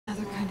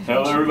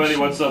Hello everybody,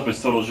 what's up?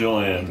 It's Total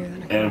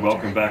Jillian, and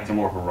welcome back to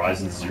more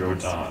Horizon Zero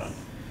Dawn.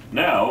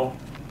 Now,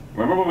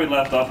 remember when we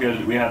left off,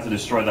 we had to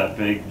destroy that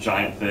big,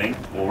 giant thing?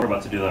 Well, we're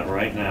about to do that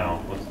right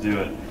now. Let's do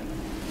it.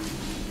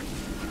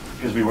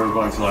 Because we were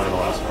going too long in the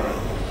last part.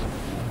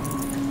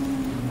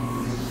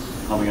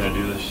 How am I gonna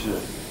do this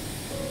shit?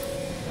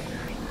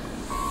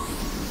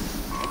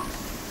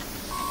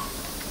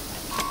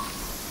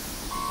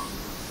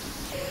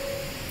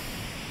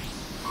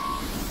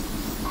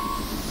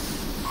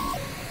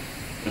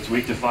 It's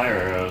weak to fire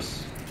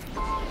arrows.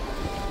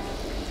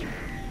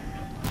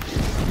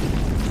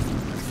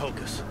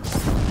 Focus.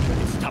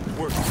 Stop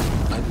working.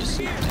 I've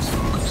deceived his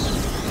focus.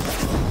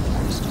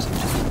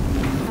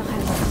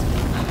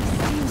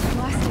 Steam's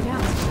blasting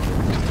out.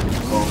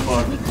 Oh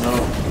fuck, no.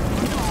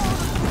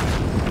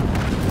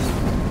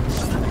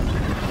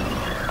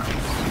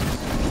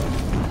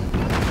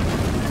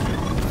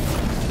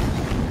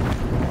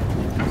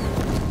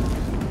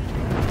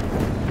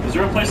 Is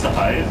there a place to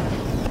hide?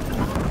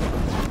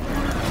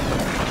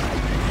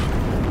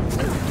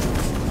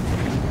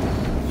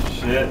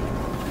 Shit.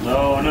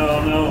 No,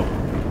 no, no.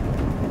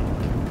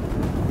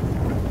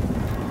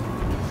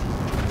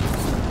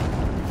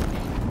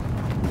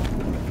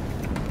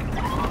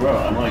 Bro,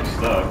 I'm like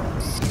stuck.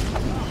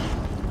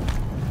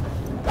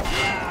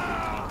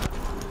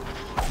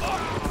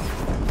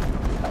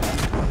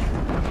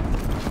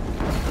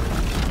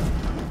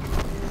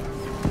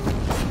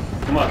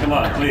 Come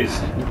on,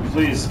 please.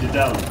 Please, get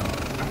down.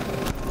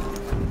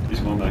 He's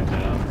going back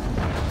down.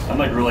 I'm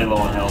like really low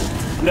on health.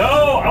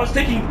 No! I was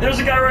thinking, there's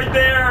a guy right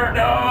there!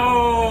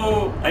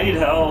 No! I need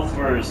health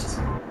first.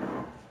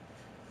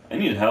 I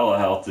need hella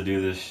health to do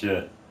this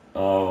shit.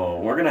 Oh,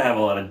 we're gonna have a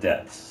lot of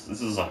deaths.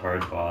 This is a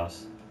hard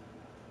boss.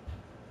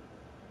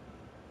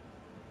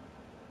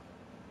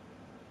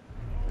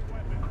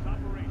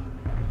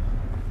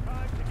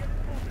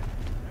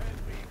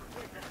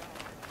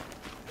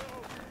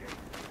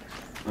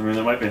 I mean,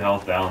 there might be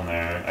health down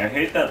there. I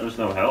hate that there's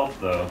no health,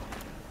 though.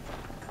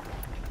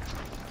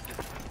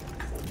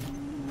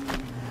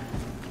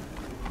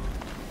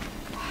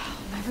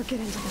 Never get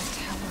into that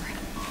tower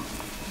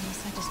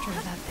unless I destroy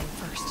that thing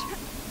first.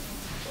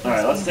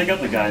 Alright, let's take out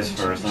the guys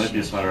first. That might be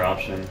a smarter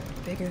option.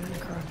 Bigger than a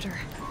corruptor.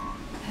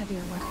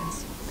 Heavier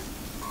weapons.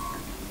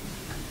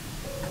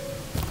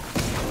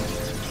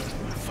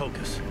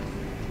 Focus.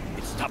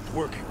 It stopped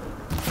working.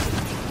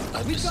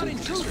 I've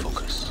deceived his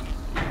focus.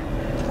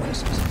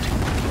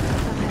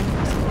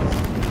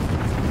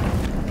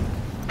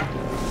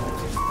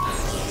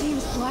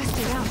 Steam's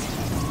blasting out.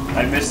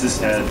 I missed his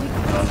head.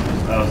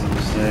 That was a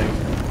mistake.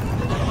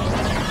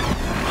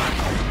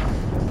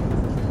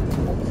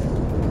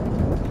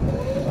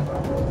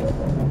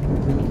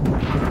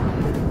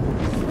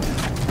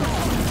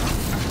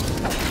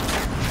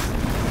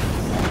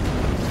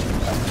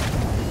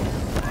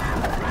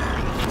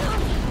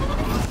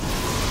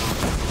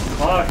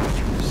 Fuck!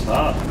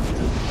 Stop.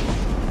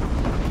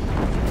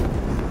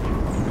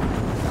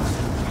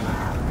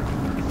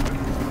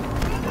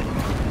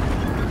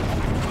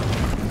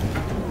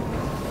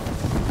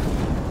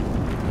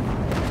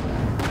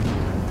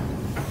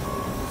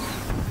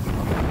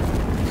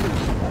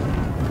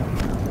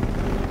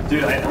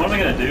 Dude, what am I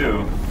gonna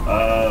do?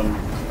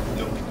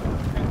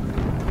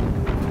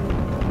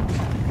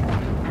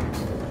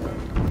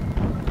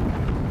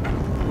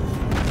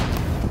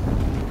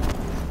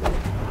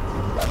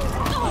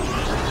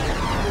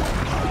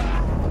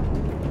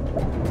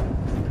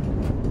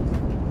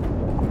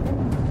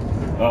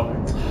 Oh,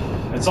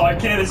 it's all I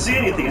can't even see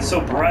anything. It's so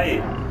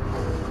bright.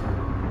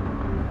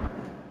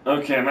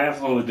 Okay, I might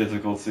have a little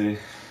difficulty.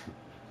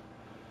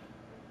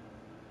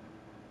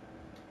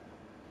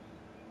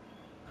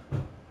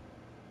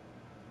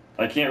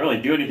 I can't really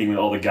do anything with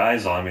all the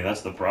guys on me,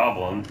 that's the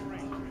problem.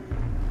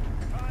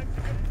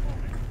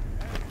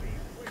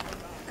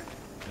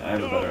 I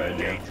have a better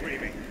idea.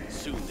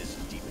 Soon this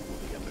demon will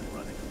be up and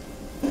running.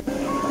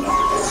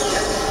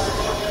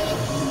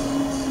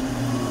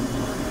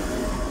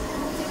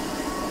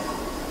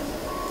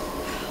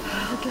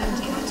 Never get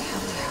into that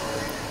tower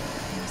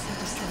unless I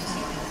destroy that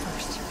thing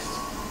first.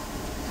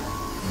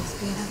 Must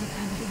be another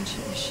kind of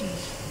ancient machine.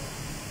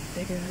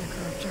 Bigger than a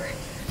corruptor.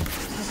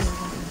 Heavier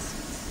weapons.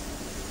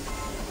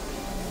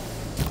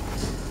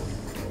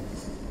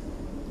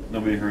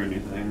 Nobody heard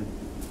anything.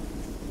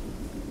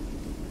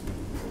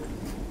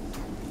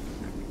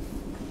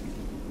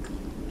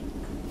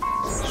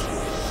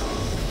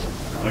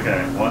 Okay,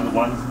 one's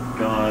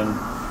gone.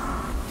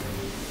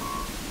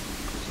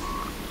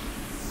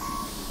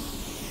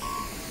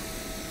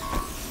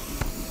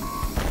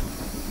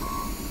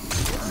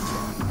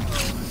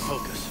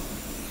 Focus.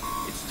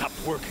 It stopped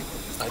working.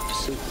 I've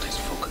deceived his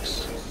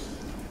focus.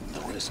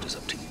 The rest is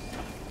up to you.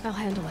 I'll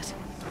handle it.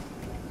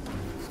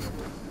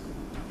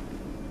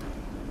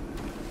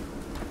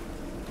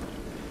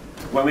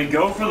 When we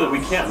go for we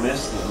can't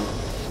miss them.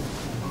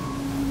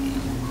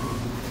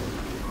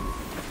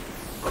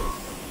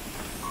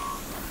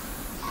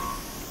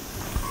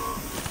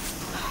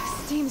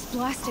 Steam's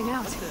blasting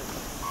out.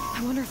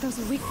 I wonder if those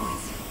are weak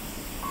points.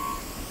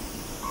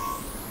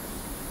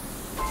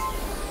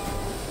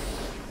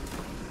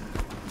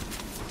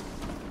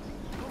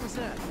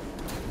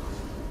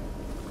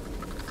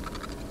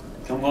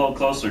 Come a little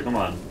closer, come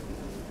on.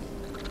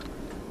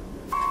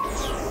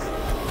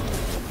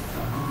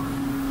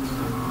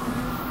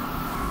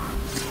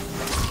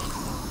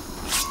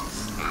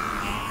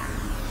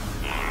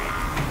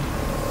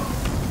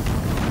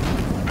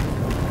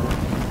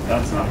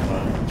 That's not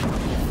fun.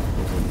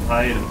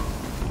 Hide.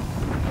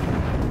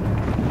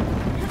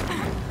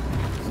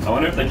 I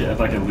wonder if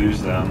I can lose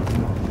them.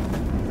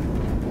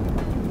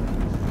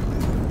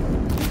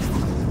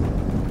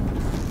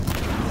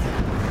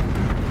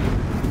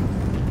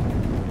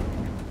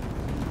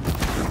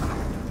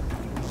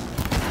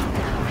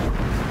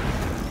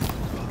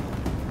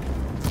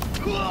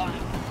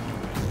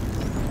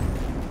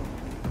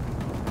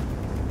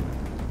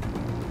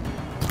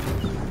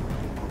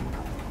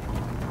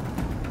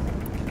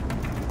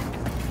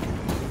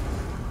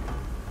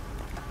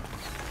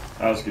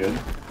 That was good.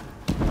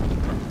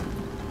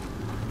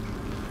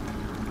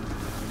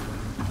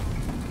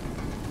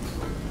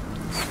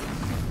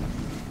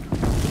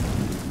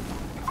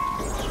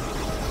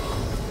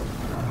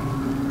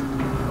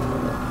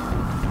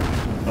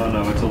 Oh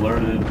no, it's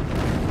alerted.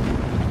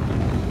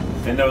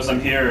 It knows I'm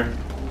here.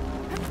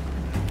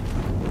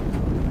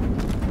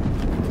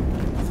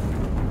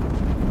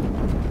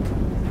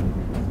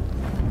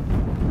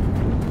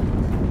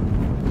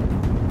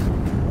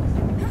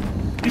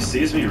 He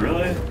sees me,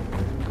 really?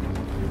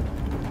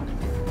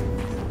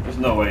 There's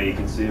no way he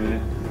can see me.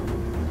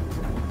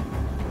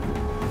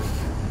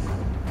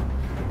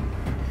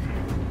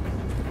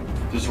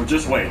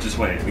 Just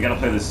wait. We gotta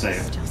play this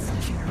safe. Still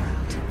sniffing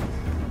around.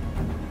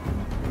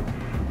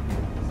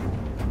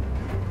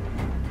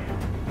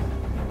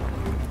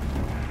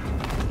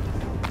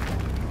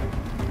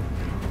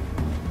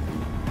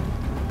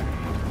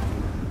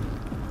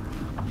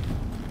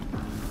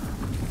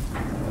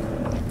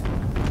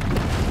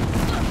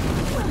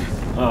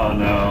 Oh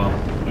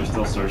no, they're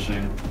still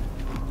searching.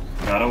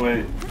 Gotta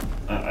wait.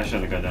 I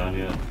shouldn't have got down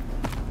yet.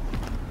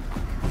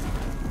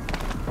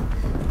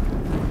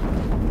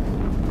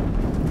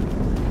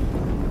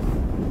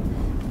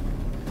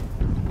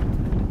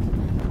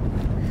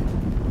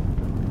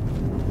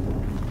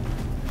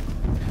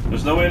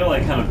 There's no way to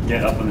like kind of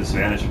get up on this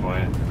vantage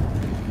point.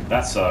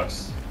 That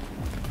sucks.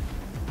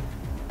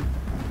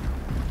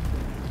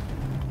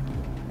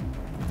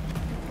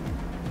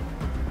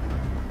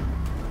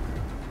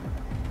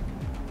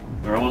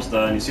 We're almost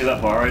done. You see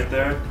that bar right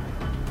there?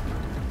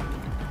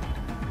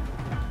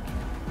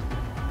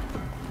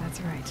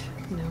 That's right.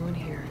 No one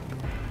here.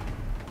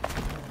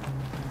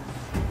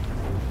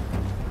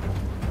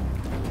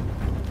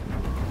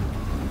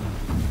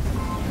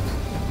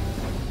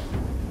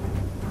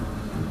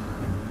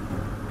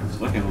 It's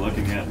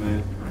looking at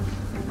me.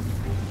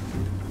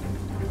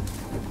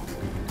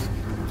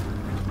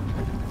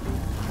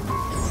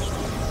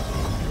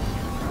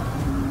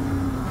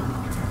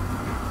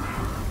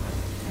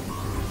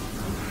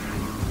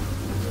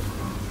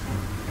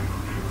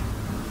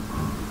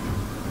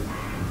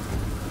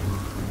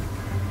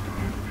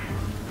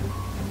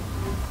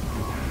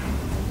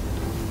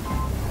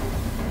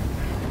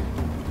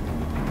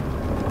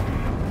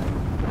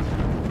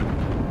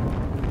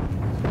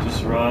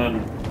 Just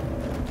run.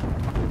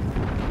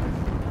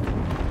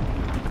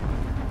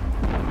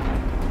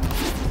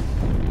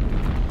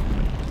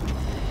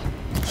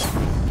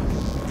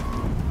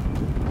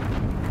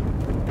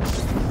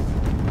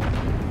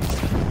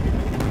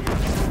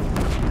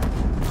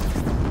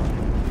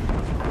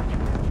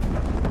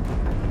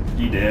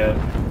 He dead.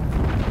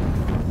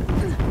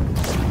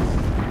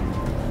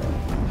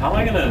 How am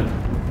I gonna...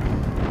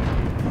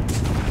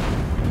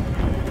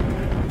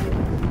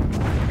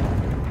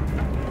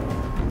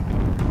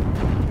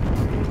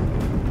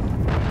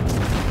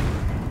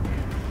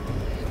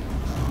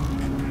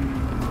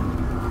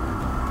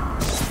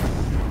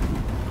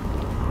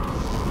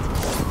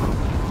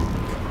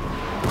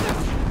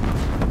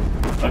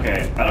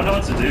 Okay, I don't know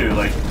what to do.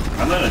 Like,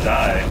 I'm gonna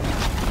die.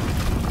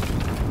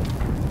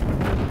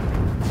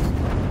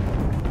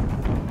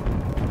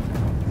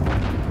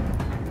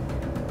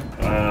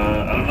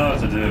 I don't know what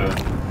to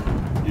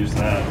do. Use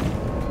that.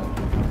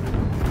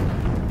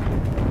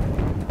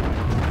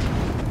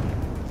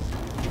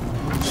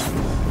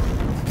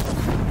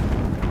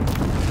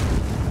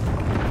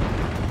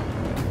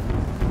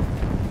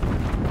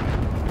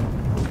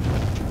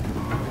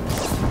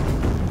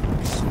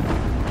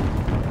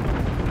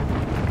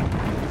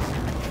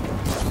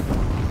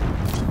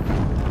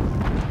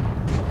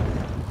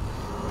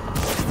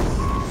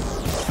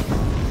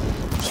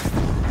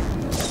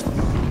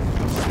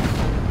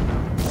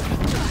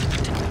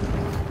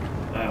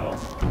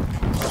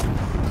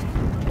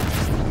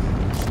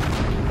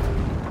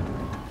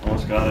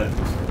 Almost got it.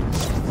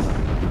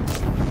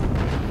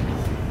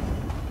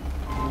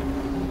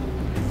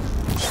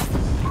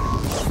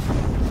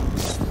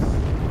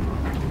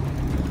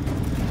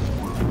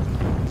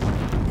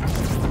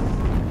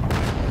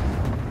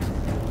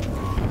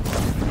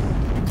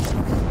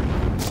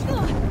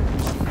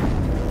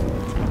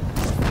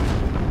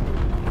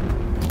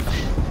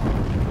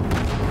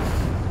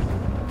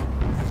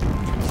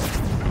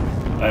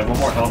 I have one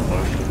more health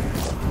potion.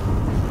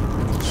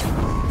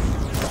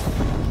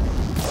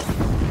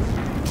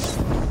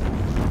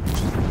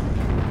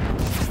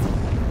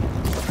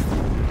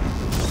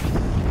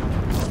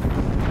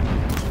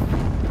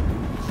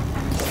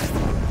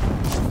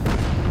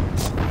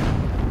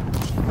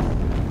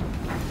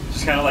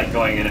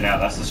 like going in and out.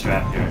 That's the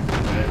strap here.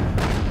 Right?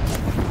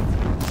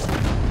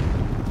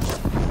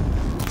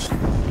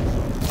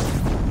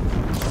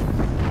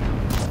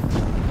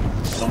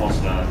 It's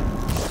almost done.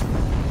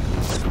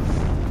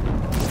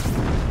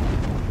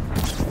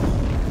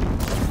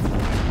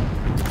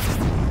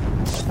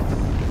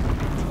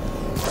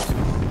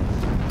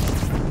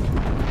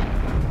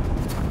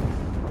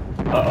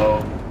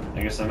 Uh-oh.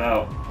 I guess I'm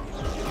out.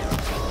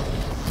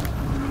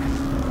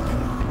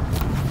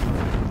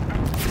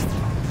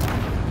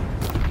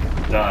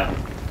 Done.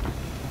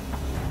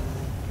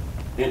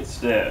 It's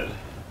dead.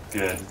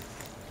 Good.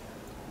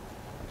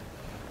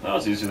 That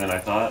was easier than I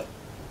thought.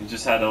 You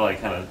just had to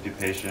like kind of be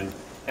patient.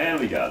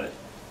 And we got it.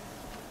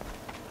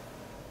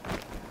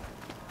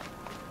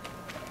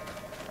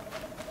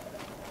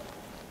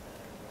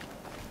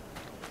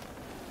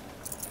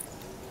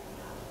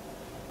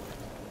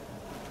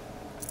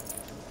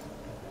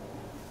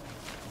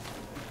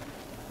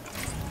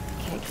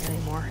 Can't get any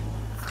more.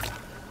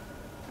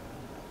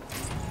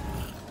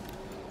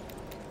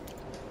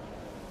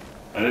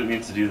 I didn't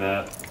mean to do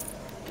that.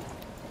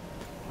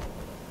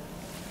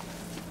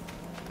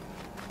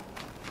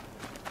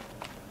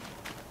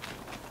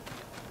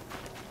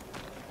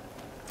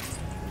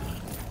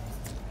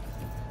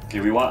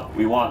 Okay, we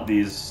want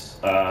these.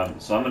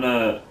 So I'm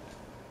gonna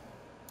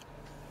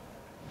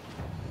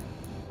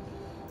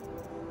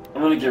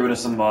get rid of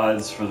some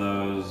mods for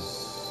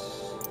those.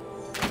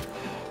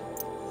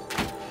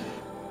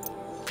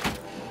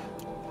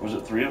 Was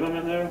it 3 of them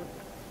in there?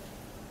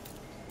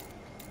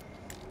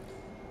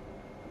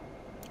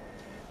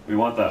 We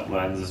want that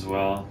lens as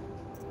well.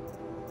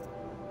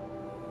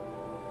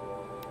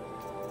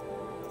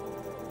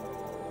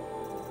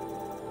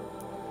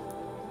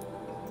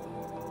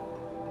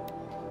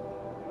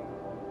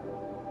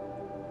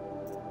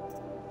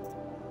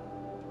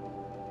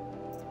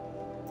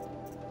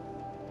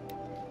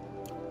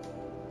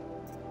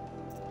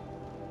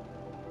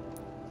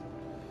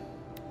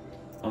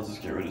 I'll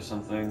just get rid of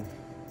something.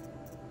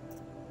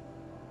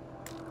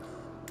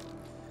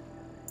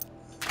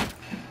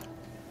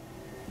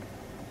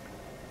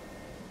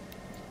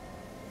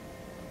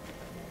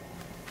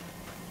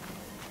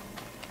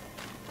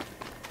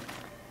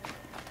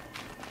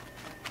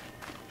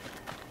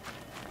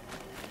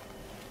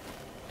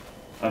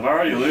 I've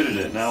already looted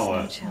it, now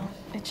what? Chill,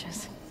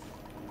 bitches.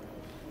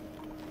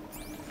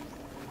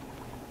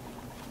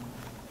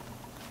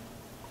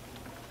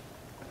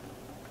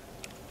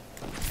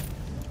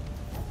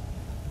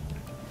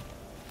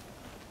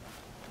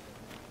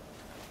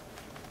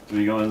 Do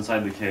we go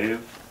inside the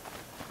cave?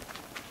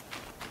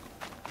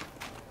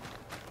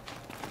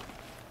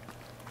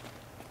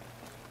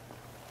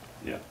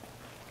 Yeah.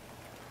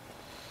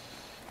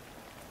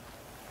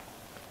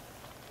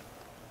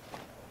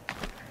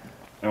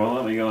 It won't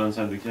let me go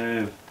inside the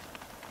cave.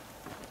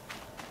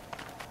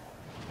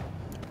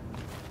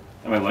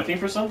 Am I looking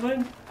for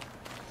something?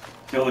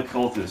 Kill the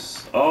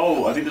cultists.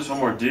 Oh, I think there's one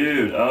more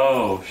dude.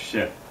 Oh,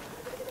 shit.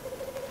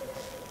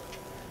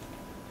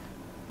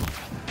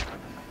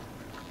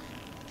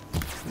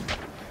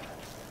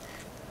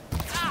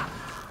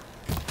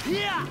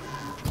 Yeah!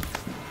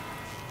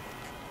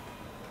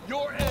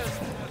 Your end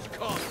has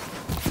come.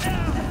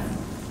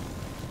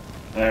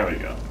 There we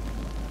go.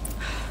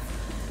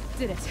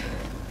 Did it.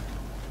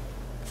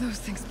 Those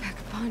things pack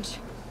a punch.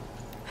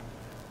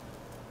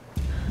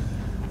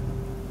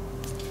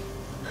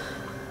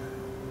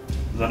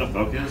 Is that a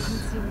focus? Let's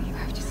see what you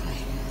have to say.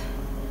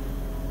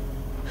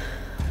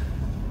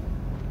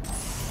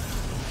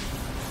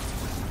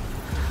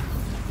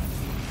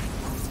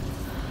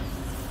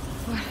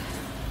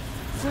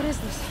 What is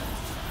this?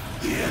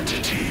 The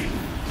entity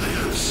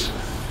lives.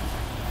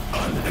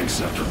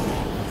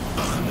 Unacceptable.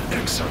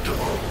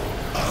 Unacceptable.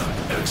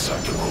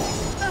 Unacceptable.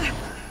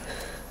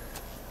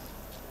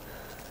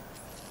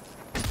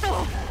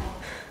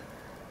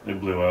 It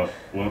blew out.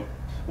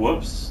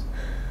 Whoops.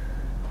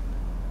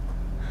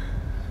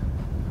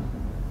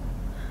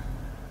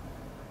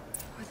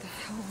 What the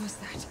hell was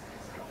that?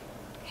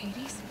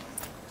 Hades?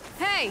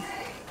 Hey!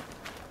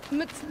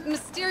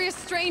 Mysterious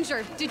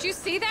stranger, did you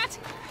see that?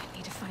 I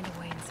need to find a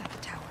way inside the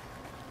tower.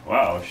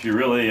 Wow, she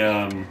really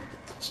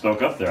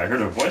spoke up there. I heard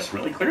her voice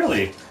really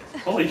clearly.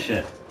 Holy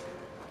shit.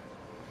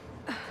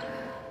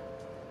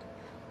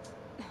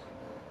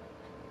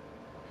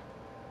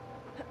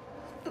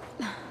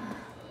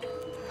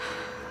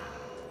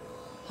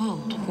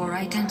 Hold for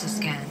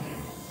identiscan.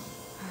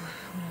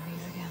 One of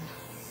these again.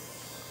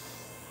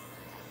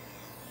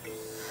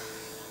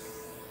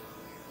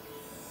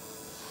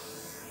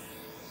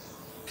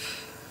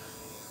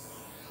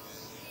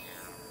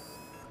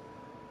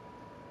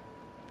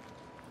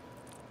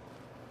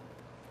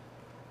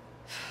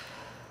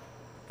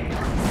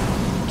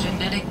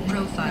 Genetic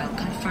profile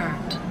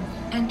confirmed.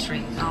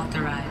 Entry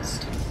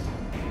authorized.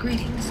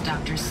 Greetings,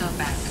 Dr.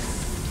 Sobak.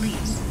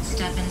 Please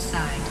step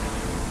inside.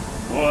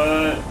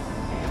 What?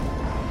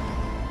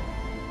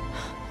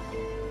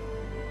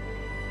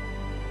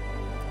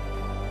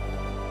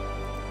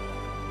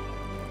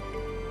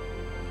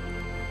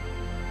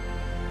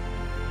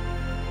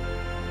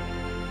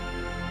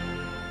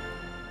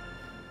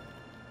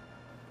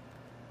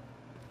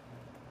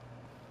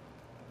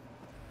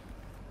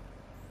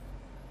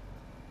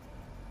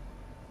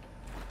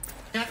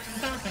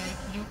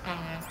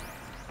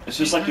 It's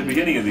just like the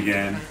beginning of the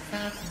game.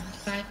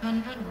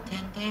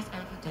 510 days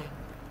overdue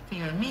for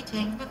your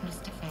meeting with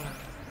Mr. Fair.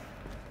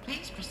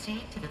 Please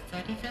proceed to the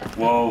 35th.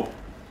 Whoa.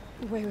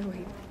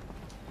 Wait.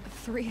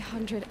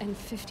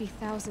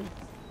 350,000.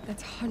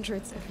 That's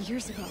hundreds of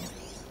years ago.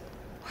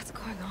 What's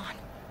going on?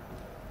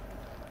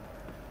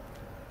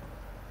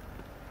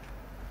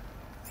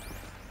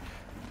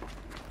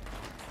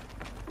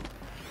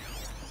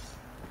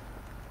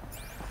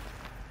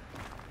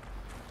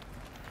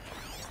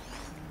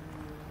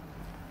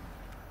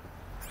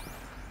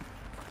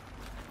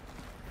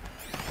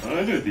 What do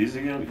I do with these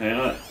again? Hang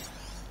on.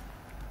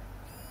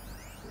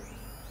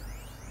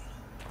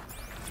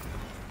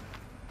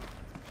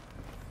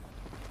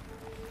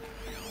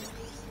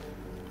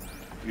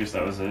 I guess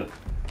that was it.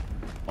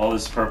 All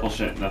this purple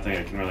shit, nothing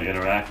I can really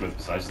interact with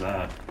besides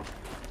that.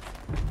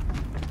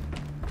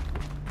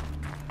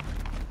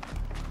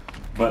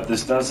 But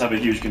this does have a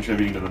huge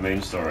contributing to the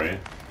main story.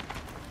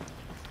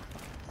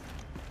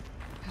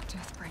 A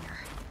Deathbringer.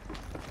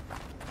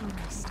 Or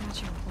a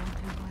statue of one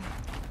Himway.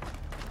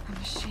 A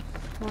machine.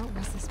 What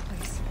was this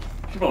place?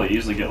 I could probably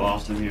easily get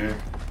lost in here.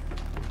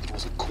 It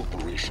was a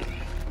corporation.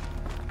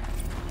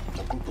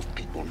 A group of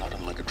people not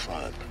unlike a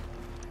tribe.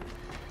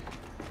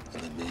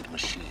 And they made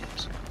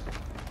machines.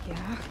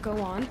 Yeah,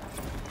 go on.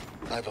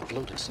 I've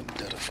uploaded some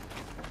data from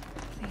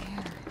The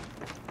air.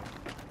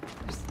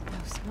 There's no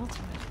smell to it.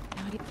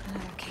 Not even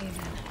another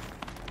cave-in.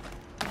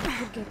 I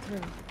could get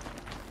through.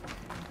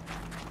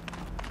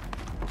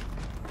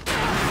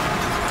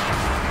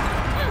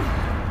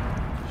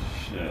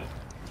 Shit.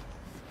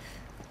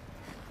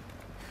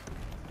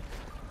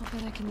 I'll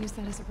bet I can use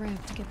that as a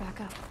ramp to get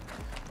back up.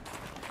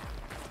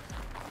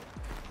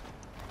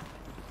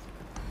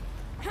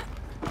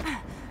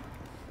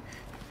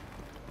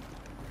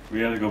 We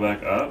have to go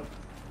back up?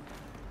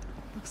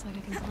 Looks like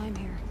I can climb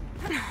here.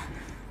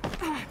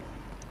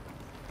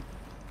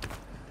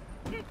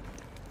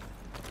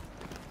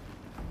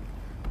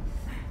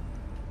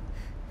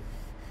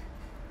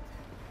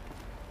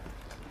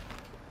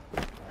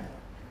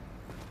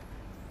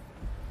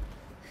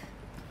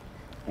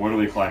 Where do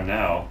we climb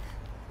now?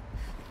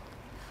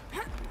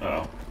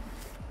 Oh.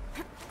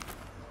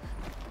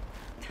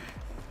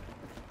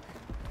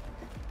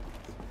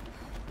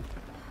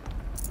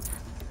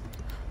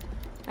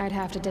 I'd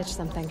have to ditch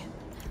something.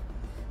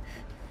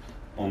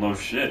 Well, no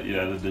shit, you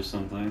had to do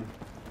something.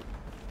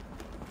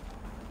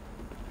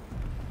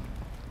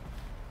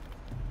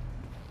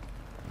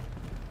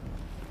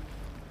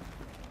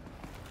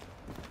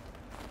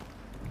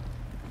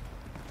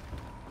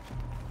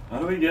 How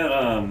do we get,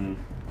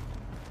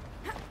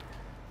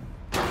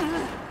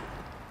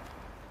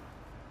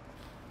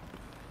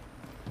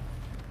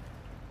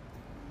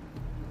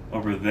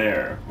 over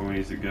there, where we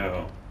need to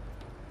go?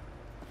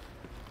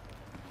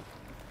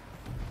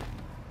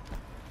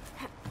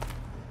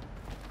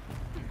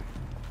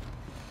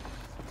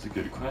 That's a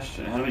good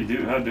question. How do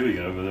we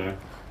get over there?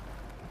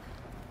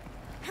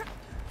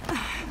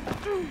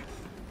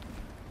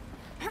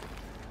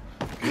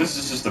 This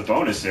is just a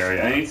bonus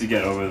area. I need to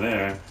get over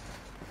there.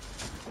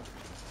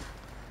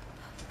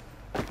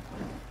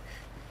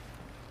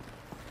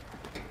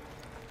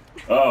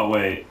 Oh,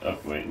 wait. Oh,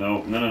 wait.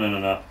 No.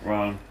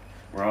 Wrong.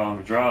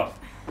 Drop.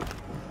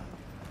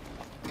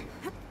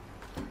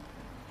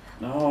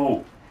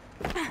 No.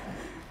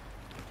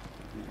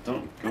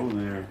 Don't go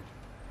there.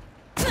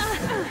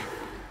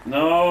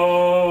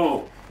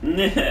 No.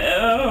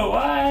 No.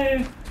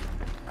 Why?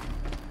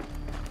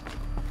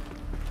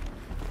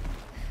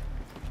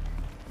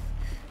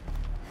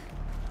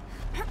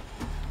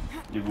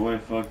 Your boy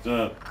fucked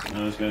up.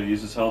 Now he's gotta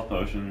use his health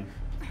potion.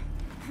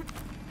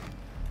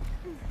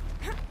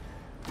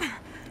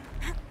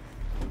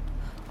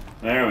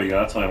 There we go,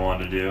 that's what I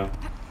wanted to do.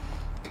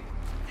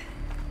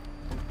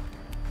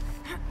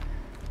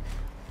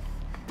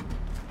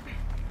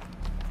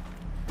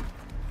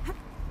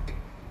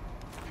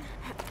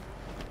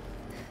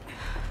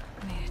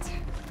 Made it.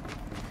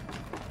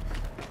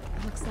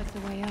 Looks like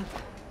the way up.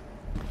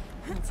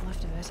 What's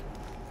left of it.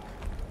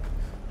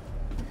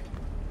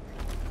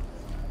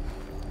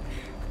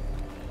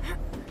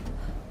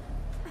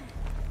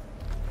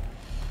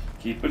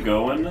 Keep it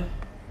going. Gonna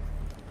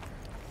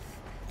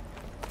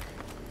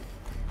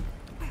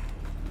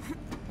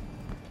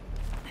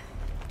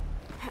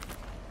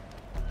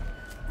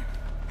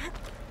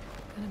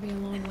be a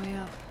long way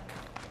up.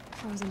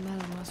 Frozen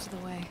metal most of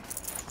the way.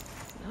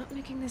 Not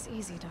making this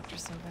easy, Dr.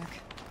 Sobek.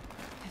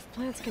 If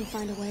plants can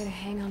find a way to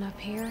hang on up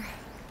here,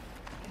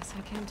 guess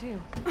I can too.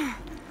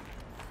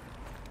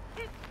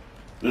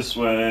 This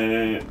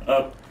way,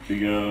 up we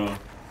go.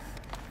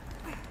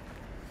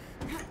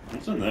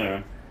 What's in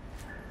there?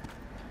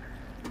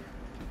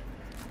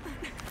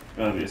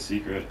 Gotta be a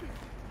secret.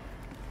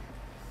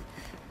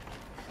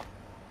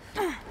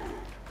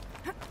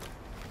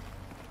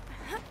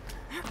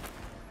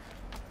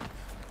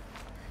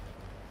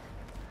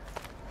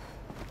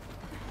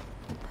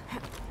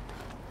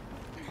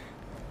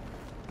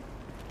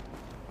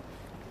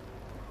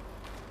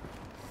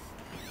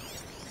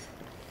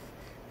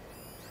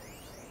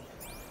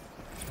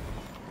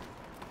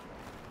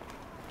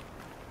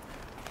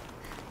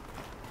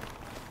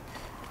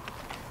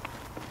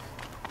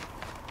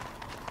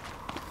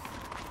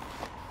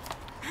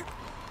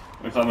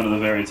 We climb to the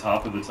very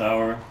top of the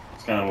tower.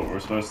 It's kind of what we're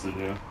supposed to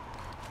do.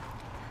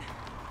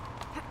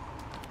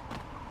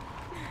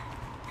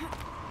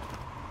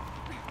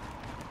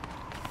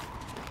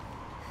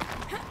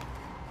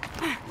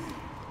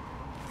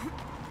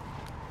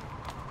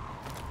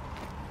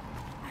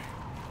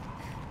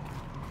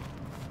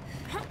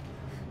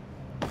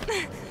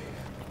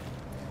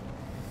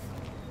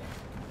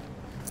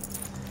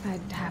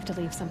 I'd have to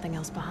leave something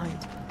else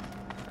behind.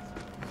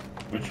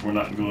 Which we're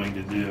not going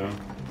to do.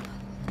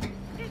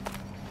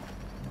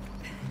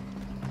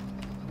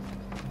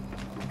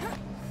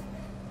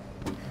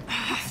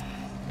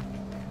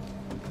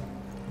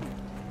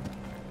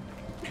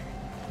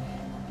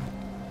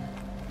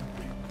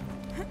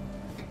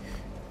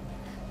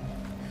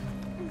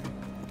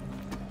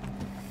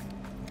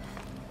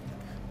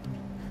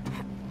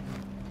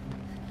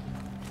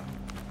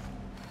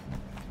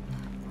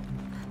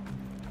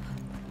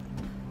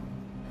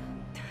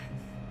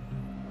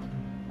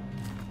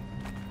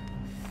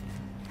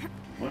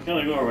 Why can't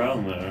I go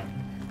around there?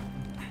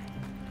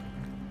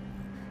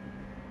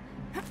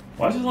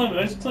 Why is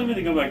it telling me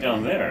to go back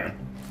down there?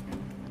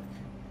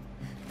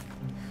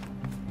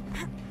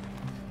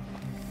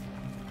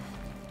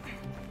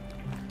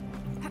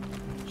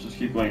 Let's just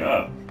keep going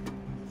up.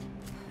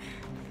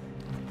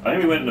 I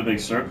think we went in a big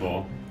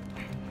circle.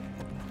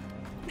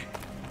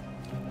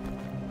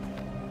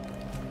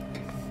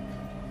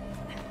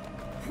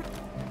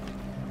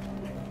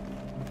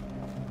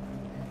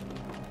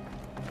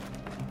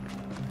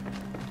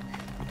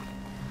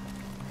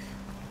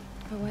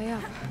 The way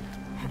up.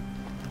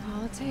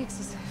 All it takes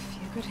is a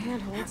few good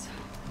handholds.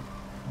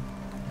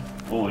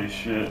 Holy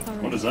shit.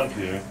 What is up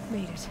here?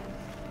 Made it.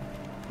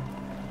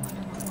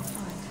 Wonder what we'll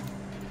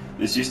find.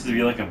 This used to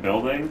be like a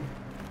building?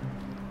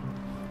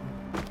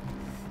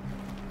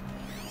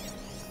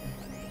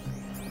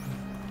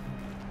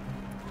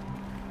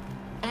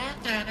 All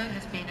data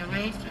has been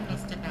erased from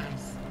this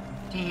device.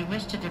 Do you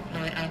wish to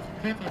deploy Alpha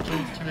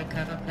privileges to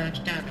recover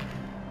purged data?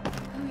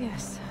 Oh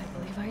yes, I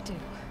believe I do.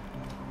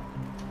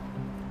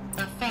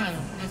 A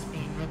file has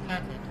been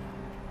recovered.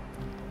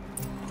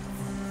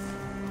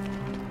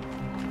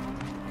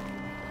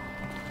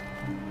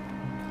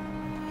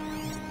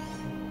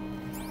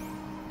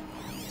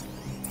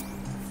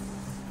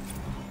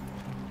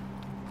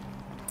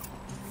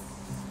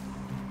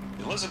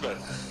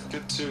 Elizabeth,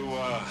 good to,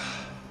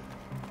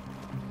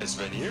 it's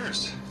been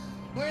years.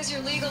 Where's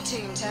your legal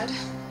team, Ted?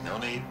 No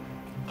need.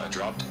 I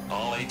dropped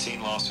all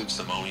 18 lawsuits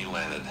the moment you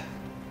landed.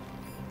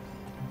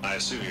 I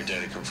assume your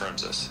data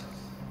confirms this.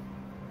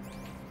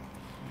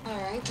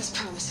 Alright, this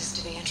promises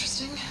to be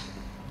interesting.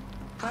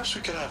 Perhaps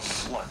we could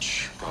have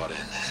lunch brought in.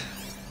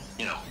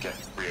 You know, get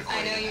reacquainted.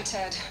 I know you,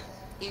 Ted.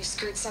 You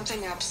screwed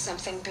something up,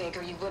 something big,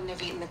 or you wouldn't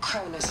have eaten the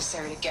crow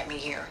necessary to get me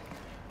here.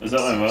 Is that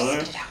my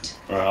mother? Spit it out.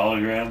 Or a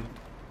hologram?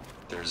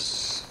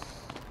 There's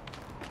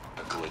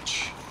a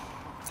glitch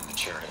in the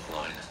chariot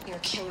line. Your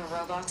killer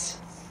robots?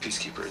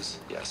 Peacekeepers,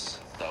 yes,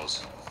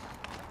 those.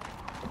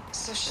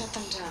 So shut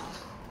them down.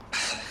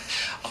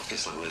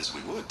 Obviously, Liz,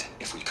 we would,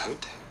 if we could.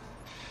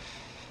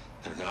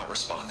 They're not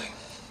responding.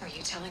 Are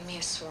you telling me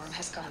a swarm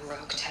has gone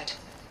rogue, Ted?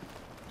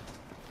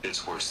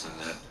 It's worse than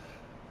that.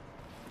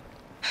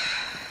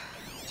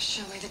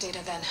 Show me the data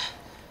then.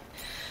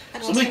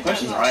 And So we'll many take that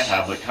questions lunch. I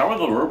have, like how are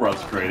the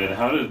robots created?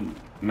 How did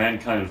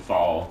mankind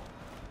fall?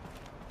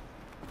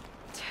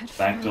 Ted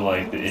Back to, found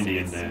like, the robots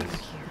Indian inside days.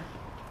 here,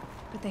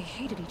 but they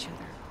hated each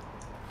other.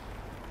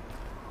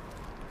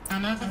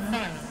 Another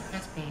file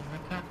has been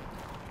recovered.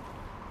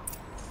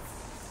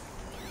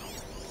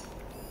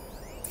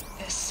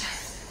 This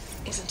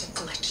isn't a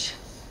glitch.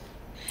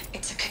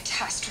 It's a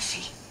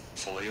catastrophe.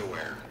 Fully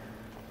aware.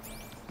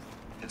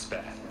 It's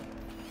bad.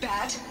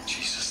 Bad?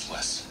 Jesus,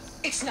 Liz.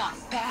 It's not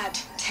bad,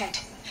 Ted.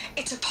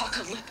 It's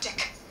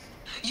apocalyptic.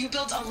 You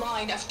built a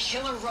line of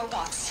killer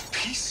robots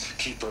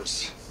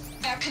Peacekeepers.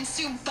 that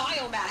consume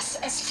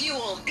biomass as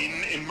fuel,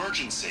 In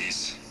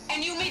emergencies.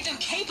 and you made them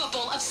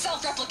capable of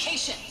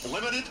self-replication.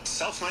 Limited,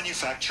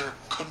 self-manufacture,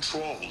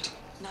 controlled.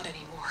 Not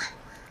anymore.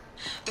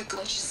 The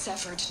glitch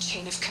severed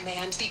chain of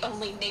command. The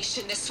only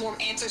nation this swarm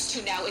answers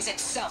to now is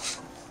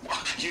itself.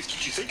 You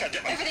think I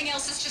did? Everything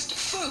else is just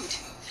food.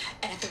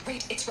 And at the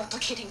rate it's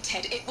replicating,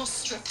 Ted, it will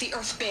strip the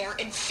Earth bare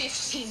in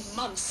 15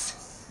 months.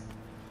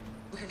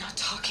 We're not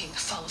talking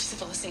fall of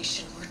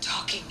civilization. We're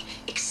talking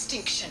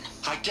extinction.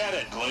 I get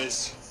it,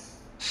 Liz.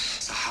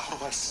 So how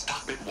do I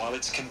stop it while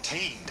it's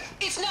contained?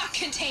 It's not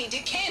contained.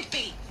 It can't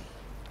be.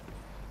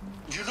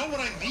 You know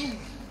what I mean?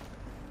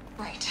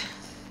 Right.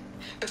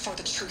 Before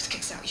the truth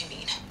gets out, you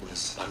mean?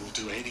 Liz, I will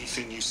do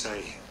anything you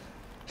say.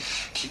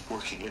 Keep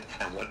working it,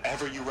 and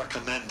whatever you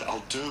recommend,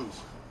 I'll do.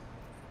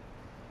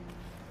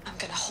 I'm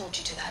gonna hold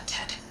you to that,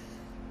 Ted.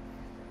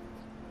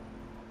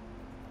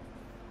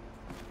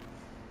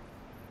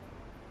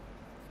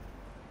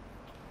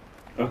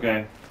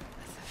 Okay.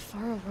 The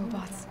Faro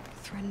robots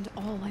threatened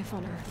all life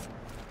on Earth.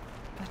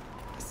 But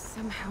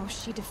somehow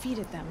she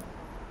defeated them.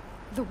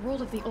 The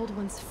world of the old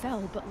ones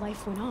fell, but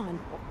life went on,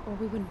 or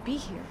we wouldn't be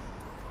here.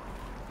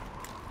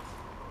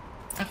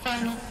 A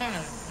final file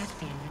has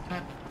been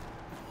recovered.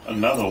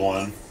 Another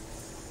one.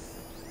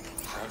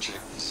 Project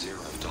Zero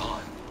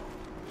Dawn.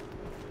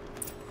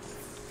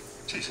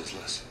 Jesus,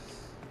 Liz.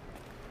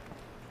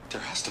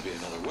 There has to be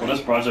another way. What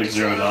is Project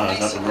Zero Dawn?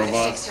 Is that the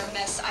robot? Fix your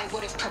mess, I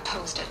would have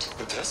proposed it.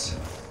 But this?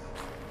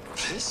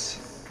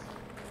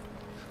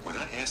 When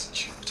I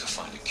asked you to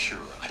find a cure,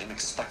 I didn't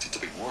expect it to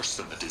be worse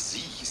than the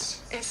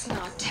disease. It's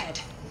not, Ted.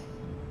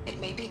 It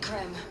may be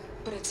grim,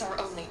 but it's our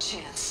only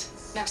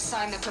chance. Now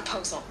sign the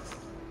proposal.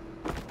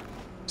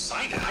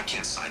 Sign it? I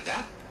can't sign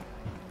that.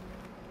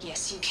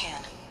 Yes, you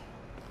can.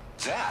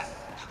 That?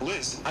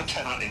 Liz, I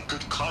cannot in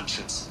good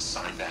conscience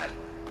sign that.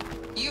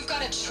 You've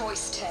got a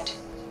choice, Ted.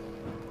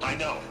 I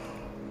know.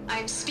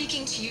 I'm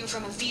speaking to you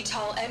from a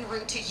VTOL en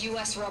route to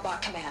U.S.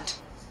 Robot Command.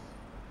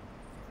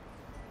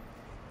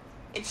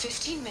 In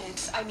 15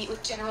 minutes, I meet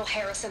with General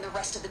Harris and the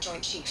rest of the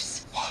Joint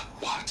Chiefs.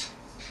 What?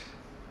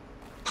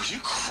 Are you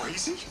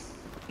crazy?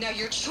 Now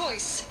your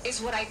choice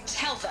is what I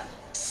tell them.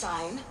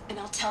 Sign, and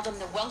I'll tell them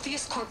the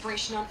wealthiest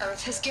corporation on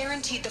Earth has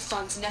guaranteed the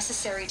funds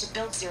necessary to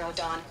build Zero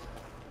Dawn.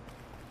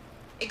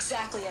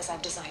 Exactly as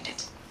I've designed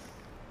it.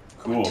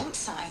 Cool. Or don't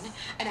sign,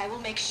 and I will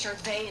make sure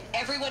they and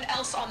everyone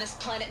else on this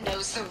planet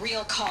knows the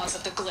real cause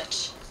of the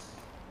glitch.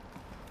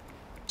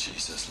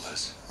 Jesus,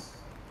 Liz.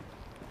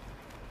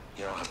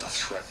 You don't have to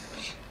threaten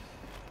me.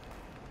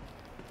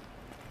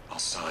 I'll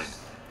sign.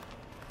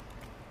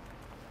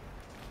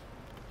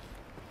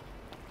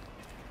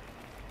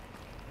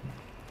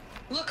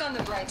 Look on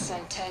the bright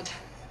side, Ted.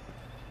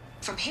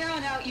 From here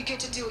on out, you get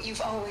to do what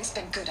you've always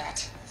been good at.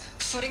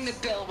 Footing the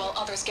bill while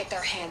others get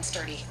their hands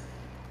dirty.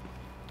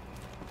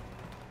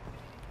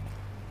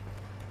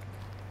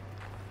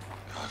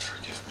 God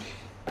forgive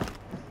me.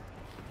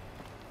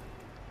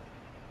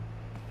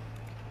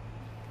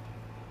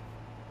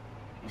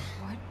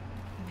 What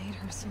made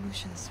her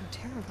solution so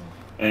terrible?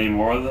 Any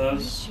more of What did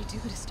those? she do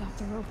to stop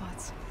the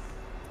robots?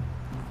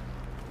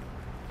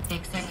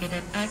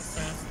 Executive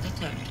access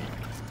detected.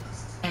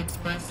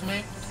 Express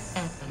lift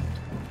opened.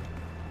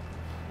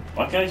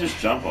 Why can't I just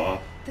jump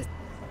off?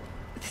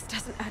 This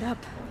doesn't add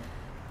up.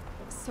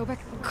 Sobek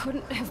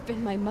couldn't have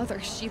been my mother.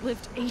 She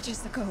lived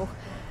ages ago.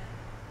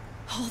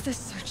 All this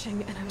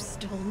searching, and I'm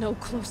still no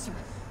closer.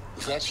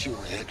 That's your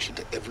reaction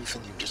to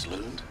everything you just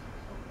learned?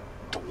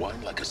 To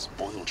whine like a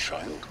spoiled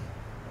child?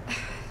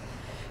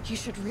 You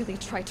should really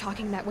try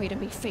talking that way to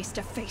me face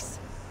to face.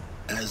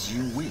 As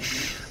you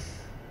wish.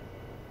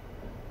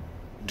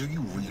 Do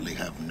you really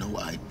have no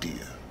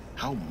idea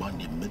how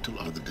monumental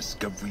are the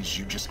discoveries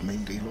you just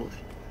made, Aloy?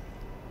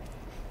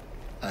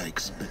 I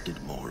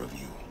expected more of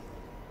you.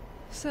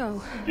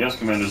 So, Yes,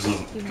 Commander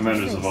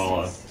face.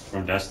 Zavala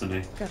from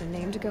Destiny. got a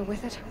name to go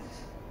with it?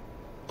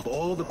 Of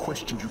all the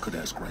questions you could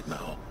ask right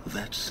now,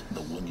 that's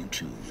the one you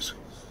choose.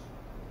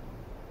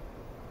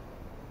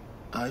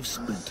 I've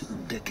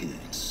spent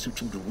decades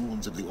searching the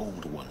ruins of the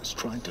Old Ones,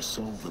 trying to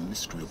solve the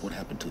mystery of what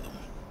happened to them.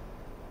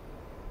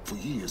 For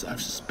years,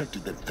 I've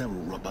suspected that Thero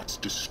robots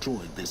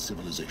destroyed their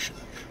civilization,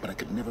 but I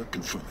could never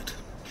confirm it.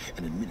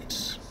 And in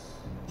minutes,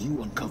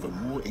 you uncover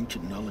more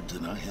ancient knowledge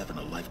than I have in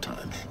a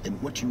lifetime,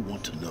 and what you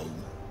want to know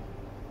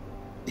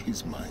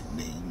is my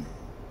name.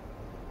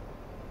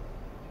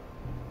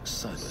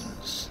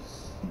 Silence.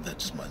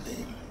 That's my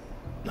name.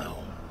 Now,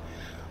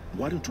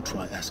 why don't you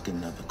try asking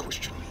another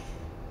question?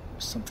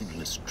 Something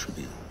less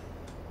trivial.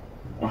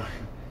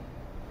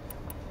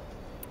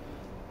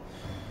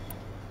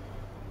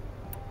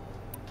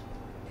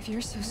 If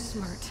you're so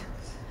smart,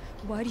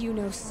 why do you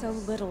know so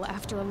little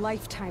after a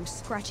lifetime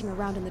scratching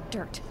around in the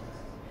dirt?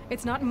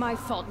 It's not my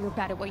fault you're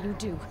bad at what you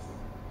do.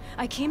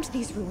 I came to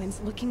these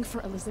ruins looking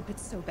for Elizabeth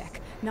Sobek,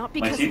 not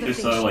because of the things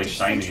she did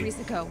centuries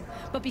ago,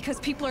 but because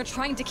people are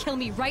trying to kill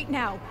me right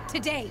now,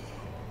 today.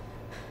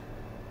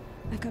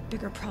 I've got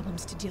bigger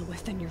problems to deal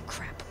with than your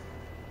crap.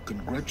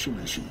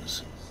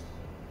 Congratulations.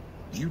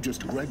 You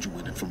just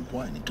graduated from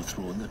whining to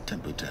throwing a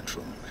temper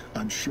tantrum.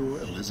 I'm sure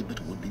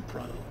Elizabeth would be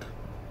proud.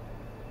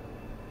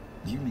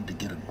 You need to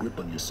get a grip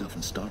on yourself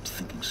and start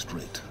thinking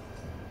straight.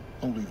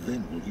 Only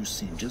then will you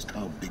see just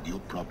how big your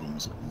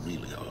problems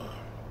really are.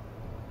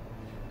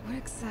 What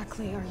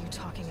exactly are you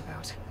talking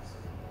about?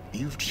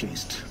 You've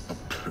chased a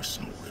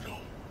personal riddle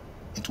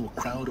into a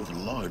crowd of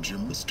larger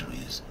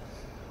mysteries.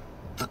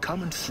 The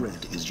common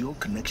thread is your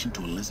connection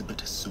to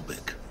Elizabeth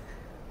Sobek.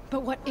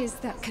 But what is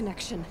that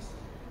connection?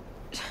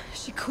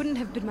 She couldn't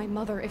have been my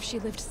mother if she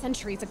lived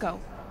centuries ago.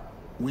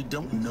 We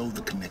don't know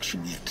the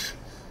connection yet.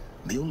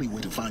 The only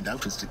way to find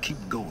out is to keep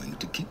going,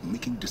 to keep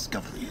making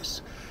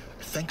discoveries.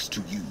 Thanks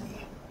to you,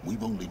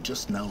 we've only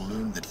just now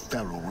learned that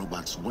Thero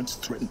robots once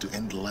threatened to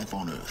end life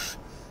on Earth.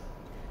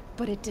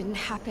 But it didn't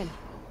happen.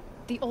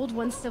 The Old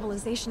One's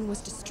civilization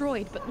was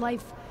destroyed, but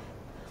life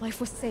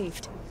was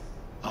saved.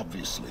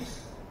 Obviously.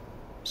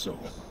 So,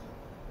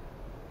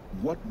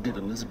 what did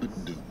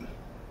Elizabeth do?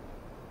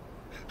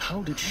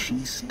 How did she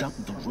stop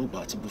the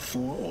robots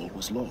before all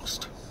was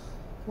lost?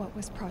 What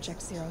was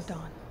Project Zero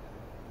Dawn?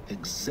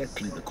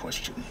 Exactly the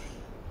question.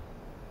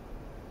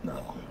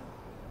 Now,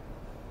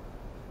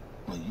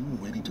 are you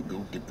ready to go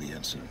get the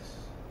answer?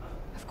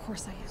 Of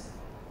course I am.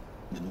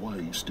 Then why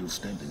are you still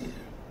standing here?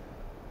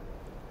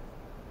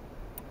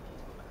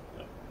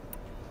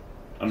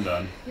 I'm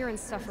done. You're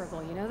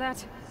insufferable, you know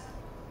that?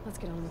 Let's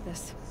get on with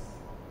this.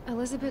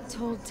 Elizabeth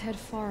told Ted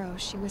Faro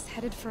she was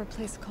headed for a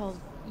place called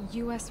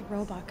U.S.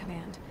 Robot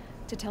Command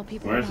to tell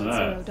people Where's about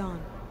that? Zero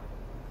Dawn.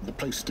 The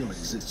place still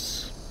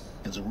exists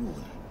as a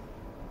ruin.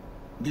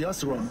 The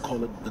Asaran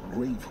call it the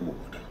Grave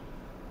Horde.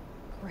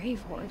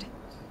 Grave Horde?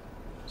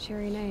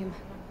 Cheery name.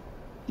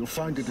 You'll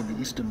find it in the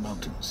Eastern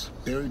Mountains,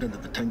 buried under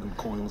the tangled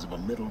coils of a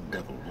metal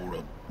devil, or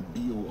a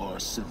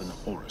BOR-7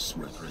 Horus,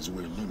 rather, as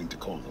we're learning to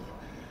call them.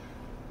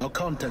 I'll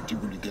contact you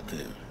when you get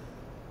there.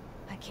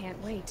 I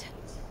can't wait.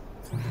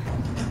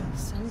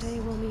 Someday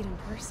we'll meet in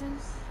person,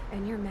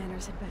 and your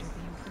manners had better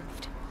be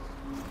improved.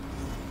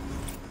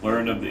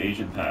 Learned of the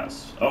ancient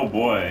past. Oh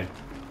boy.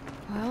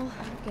 Well,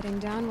 getting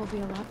down will be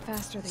a lot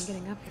faster than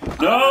getting up here.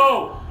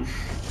 No!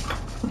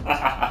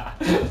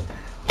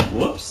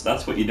 Whoops,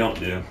 that's what you don't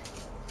do.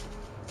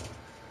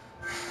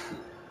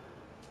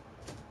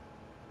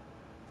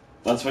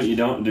 That's what you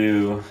don't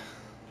do.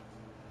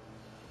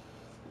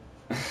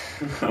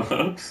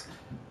 Whoops.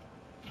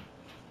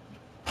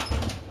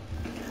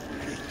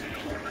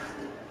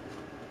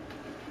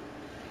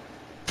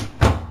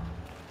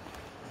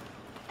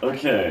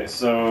 Okay,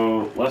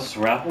 so let's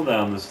rappel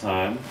down this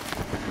time.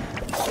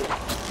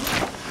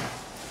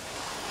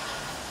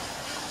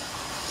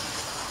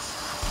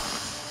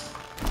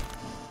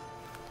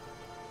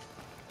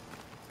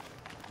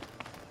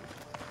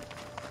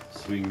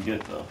 So we can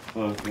get the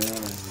fuck out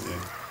of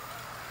here.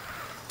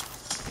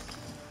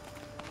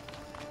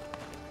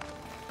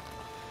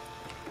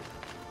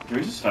 Can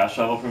we just fast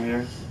travel from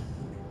here?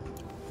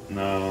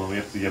 No, we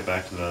have to get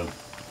back to the...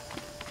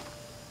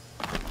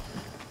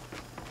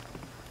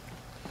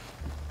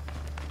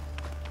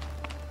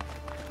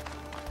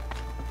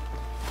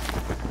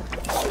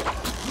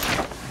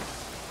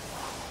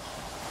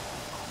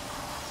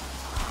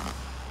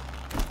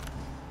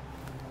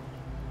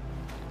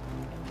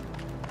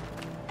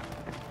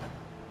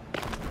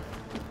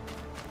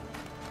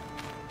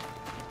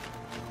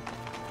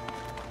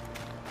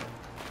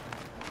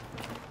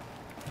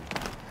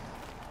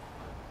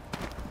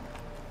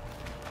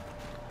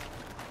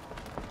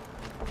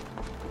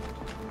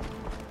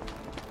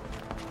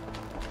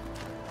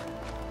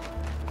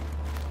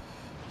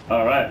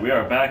 Alright, we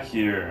are back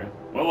here.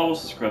 What level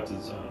is this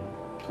corrupted zone?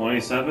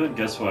 27?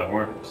 Guess what?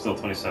 We're still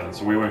 27,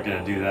 so we weren't going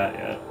to do that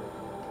yet.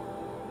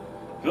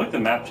 I feel like the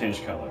map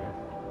changed color.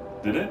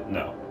 Did it?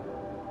 No.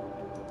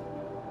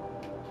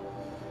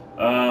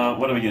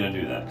 What are we going to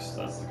do next?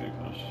 That's the good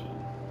question.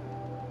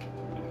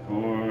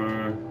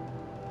 24...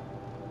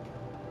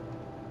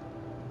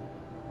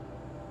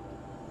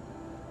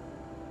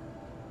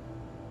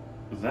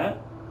 Was that?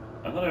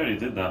 I thought I already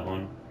did that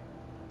one.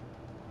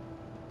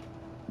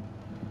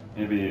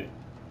 Maybe...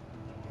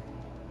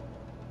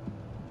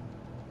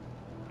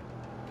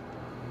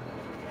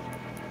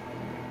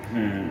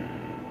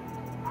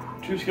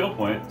 Two skill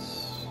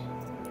points.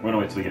 We're gonna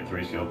wait till we get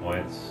 3 skill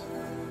points.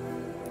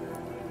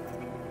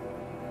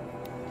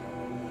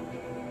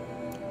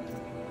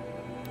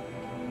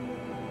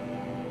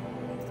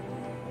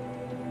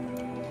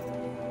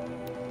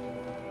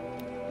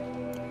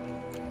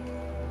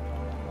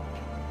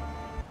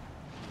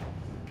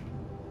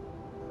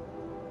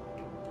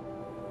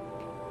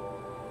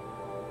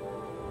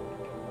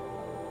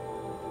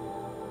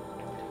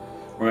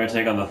 We're gonna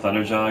take on the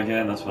Thunderjaw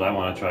again. That's what I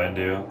want to try and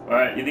do. All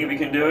right, you think we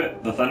can do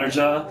it? The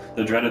Thunderjaw,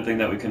 the dreaded thing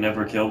that we could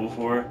never kill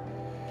before.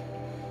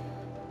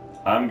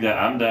 I'm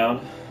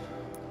down.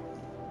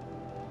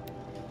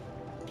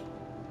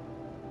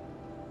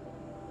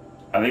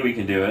 I think we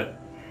can do it.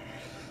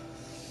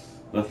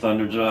 The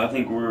Thunderjaw. I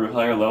think we're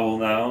higher level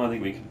now. I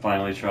think we can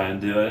finally try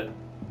and do it.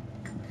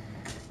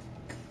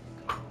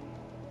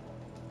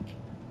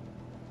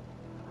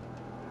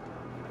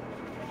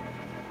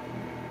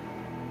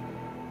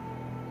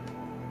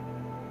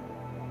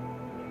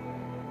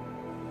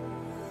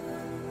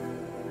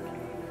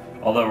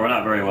 Although we're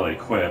not very well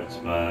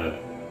equipped,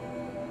 but...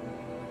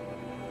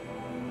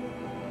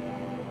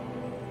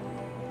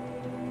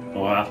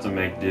 we'll have to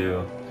make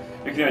do.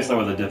 We can always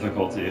lower the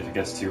difficulty if it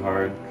gets too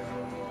hard.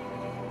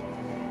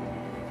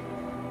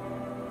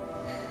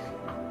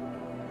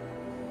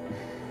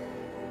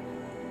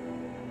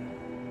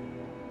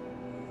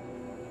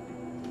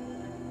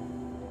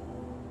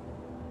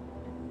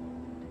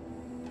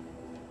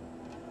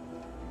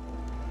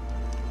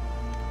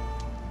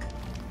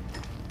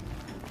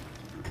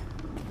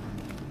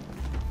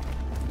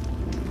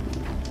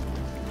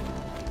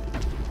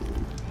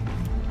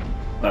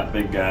 That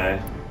big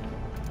guy.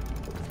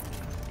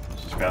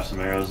 Let's just grab some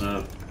arrows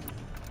up.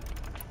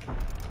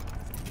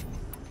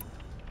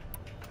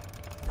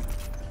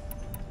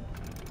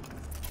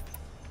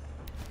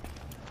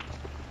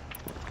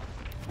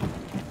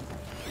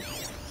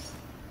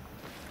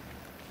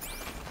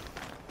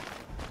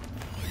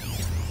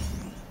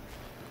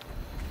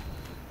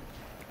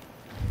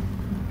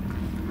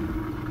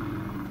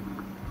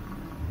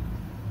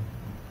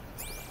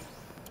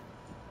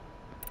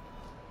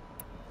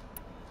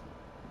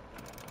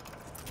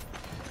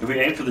 If we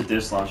aim for the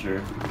disc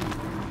launcher.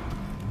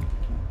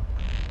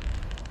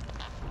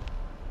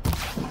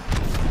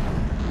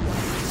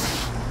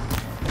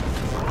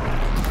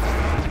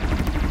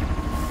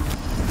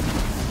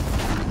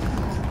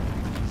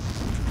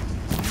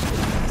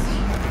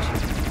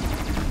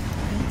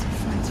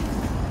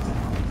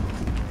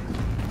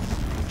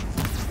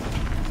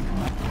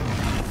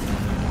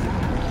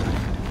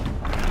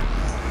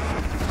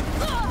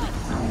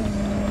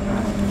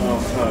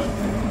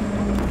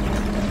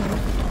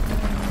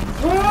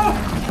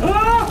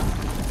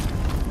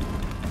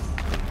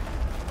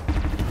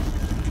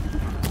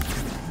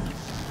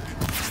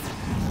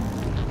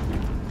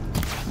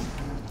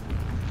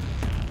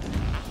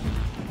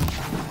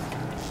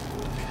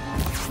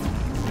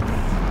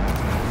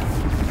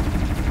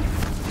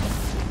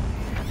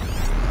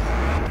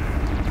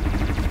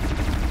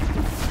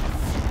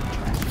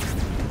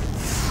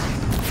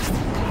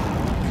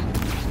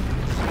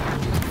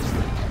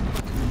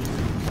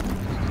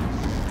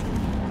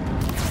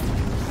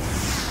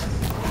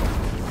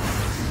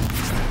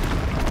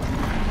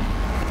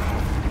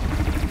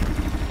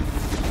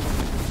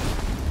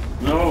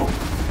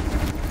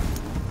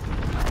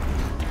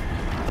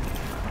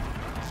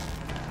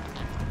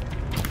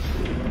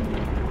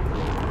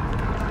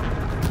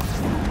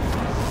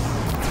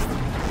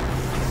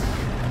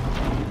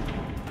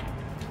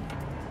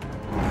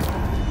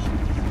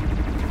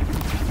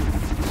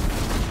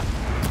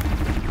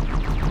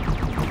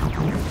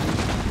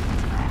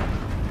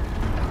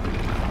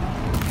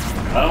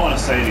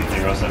 say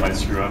anything or else I might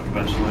screw up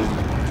eventually.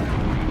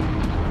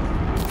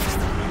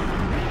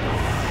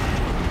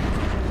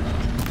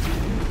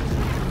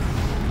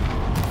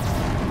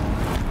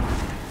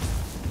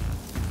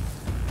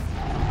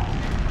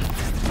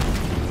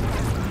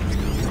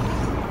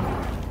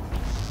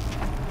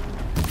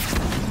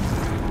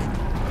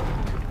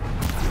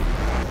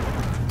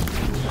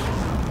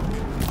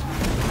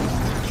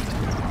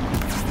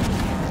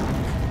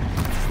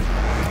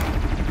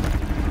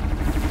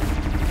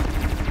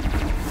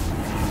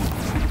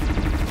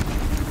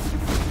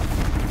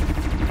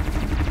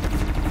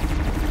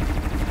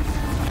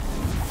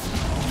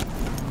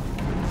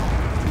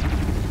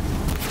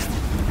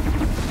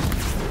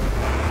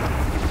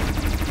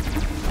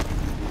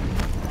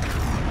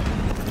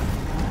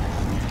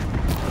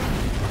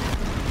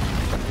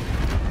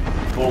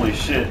 Holy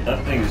shit,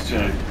 that thing is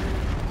gonna...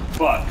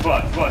 Fuck.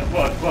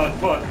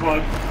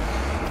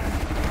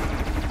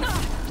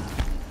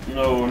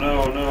 No,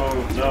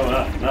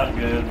 not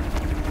good.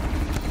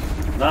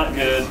 Not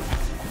good.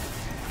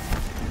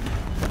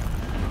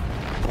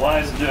 Why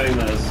is it doing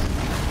this?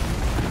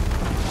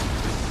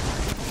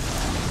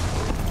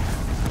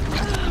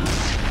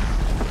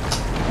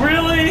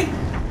 Really?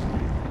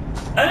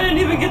 I didn't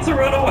even get to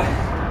run away.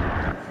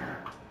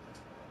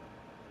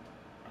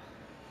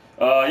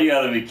 Oh, you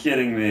gotta be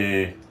kidding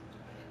me.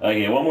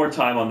 Okay, one more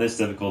time on this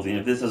difficulty, and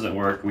if this doesn't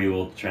work, we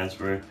will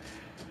transfer.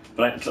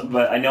 But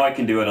I know I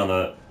can do it on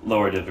the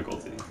lower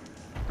difficulty.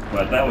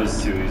 But that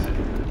was too easy.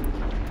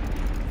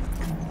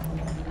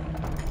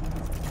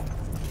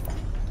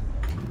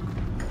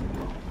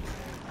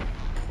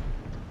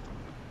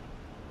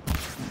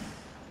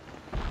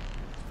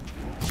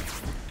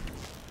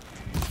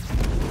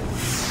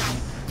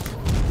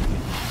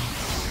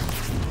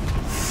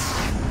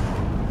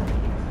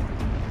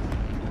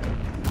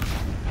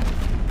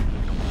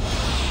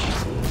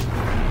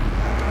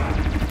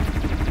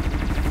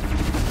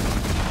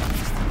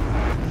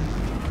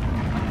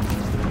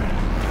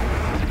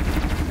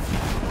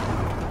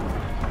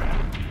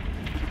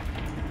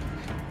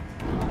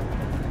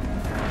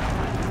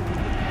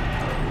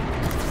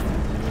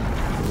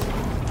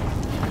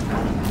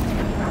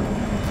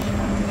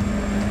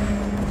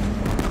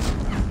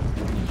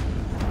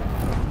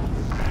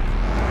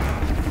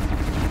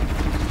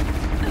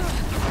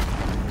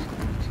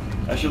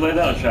 I should lay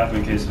down a trap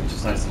in case it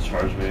decides to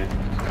charge me.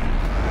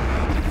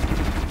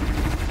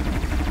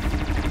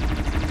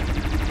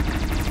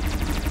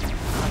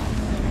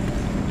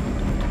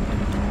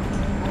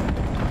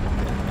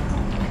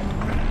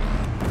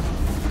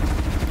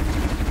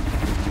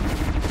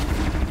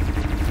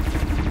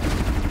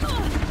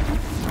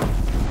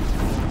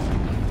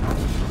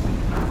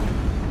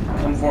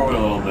 Come forward a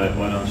little bit,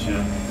 why don't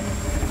you?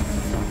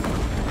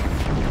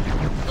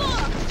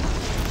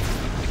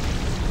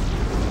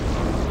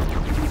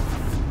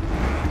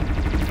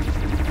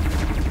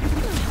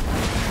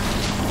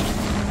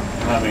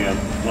 Having a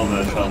little bit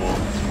of trouble.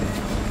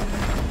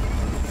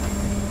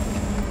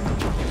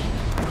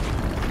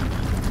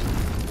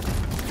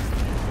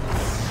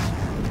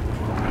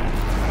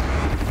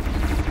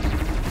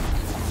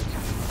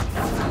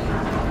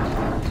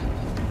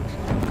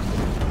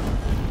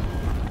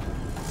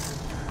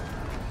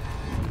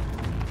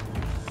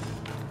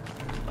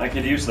 I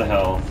could use the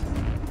health.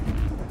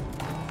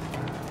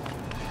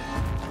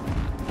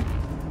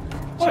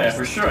 Oh yeah,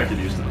 for sure I could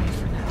use the health.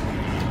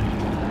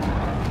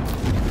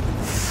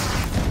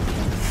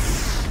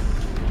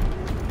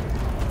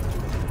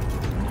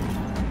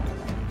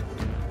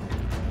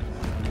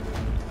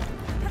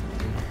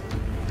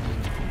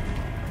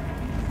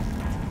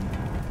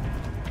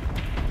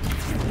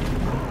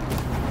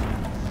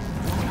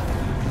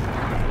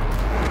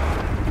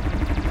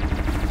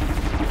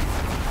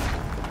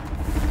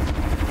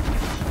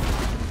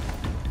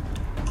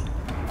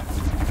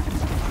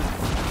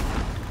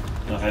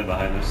 I'll hide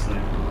behind this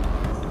thing.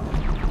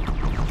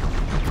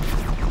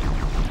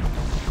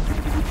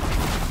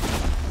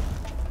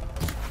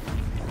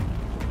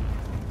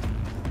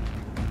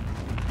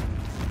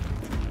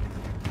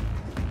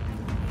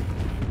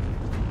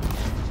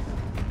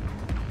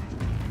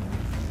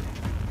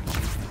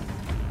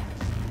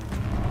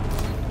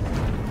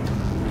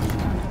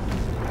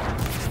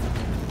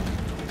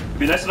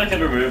 Be nice if I could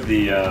remove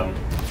the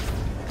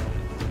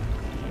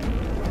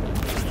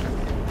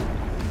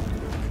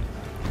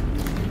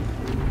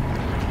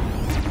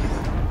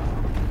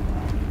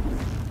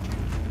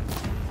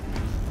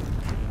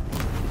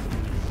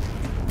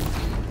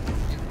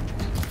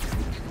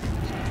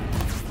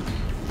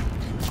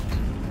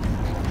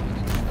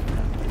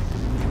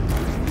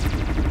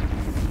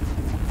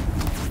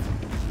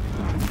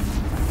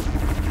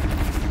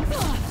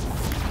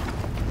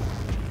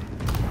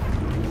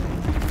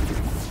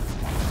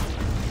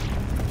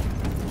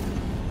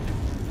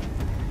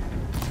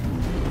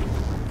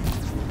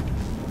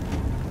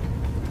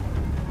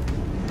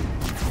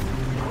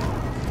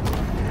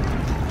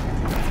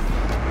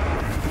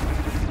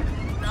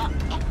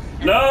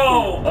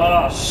No!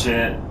 Oh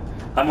shit.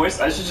 I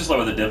should just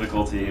lower the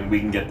difficulty and we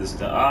can get this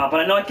done. But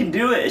I know I can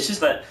do it. It's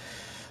just that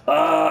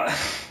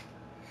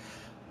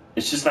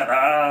It's just that,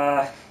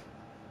 I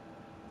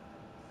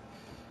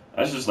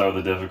should just lower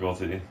the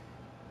difficulty.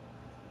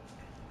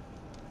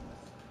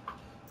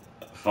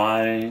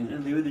 Fine,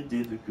 and lower the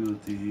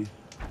difficulty.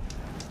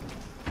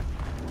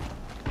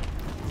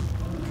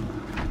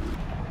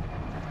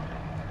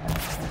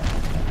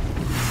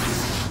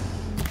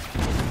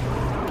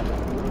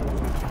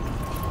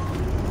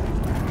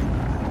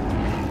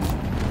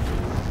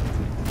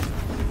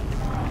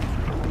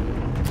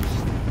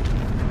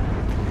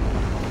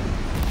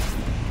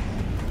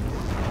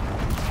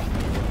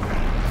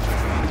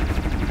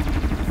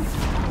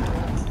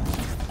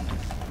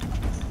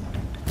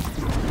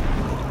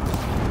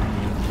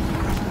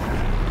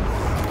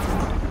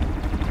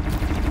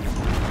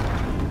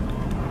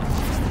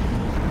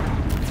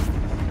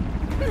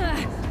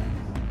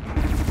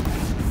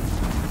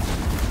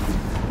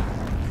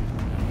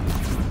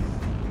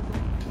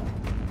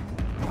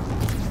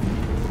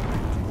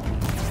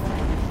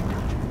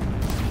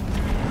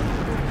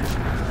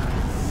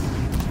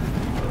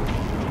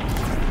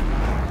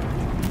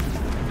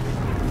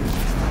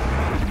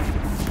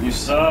 You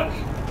suck.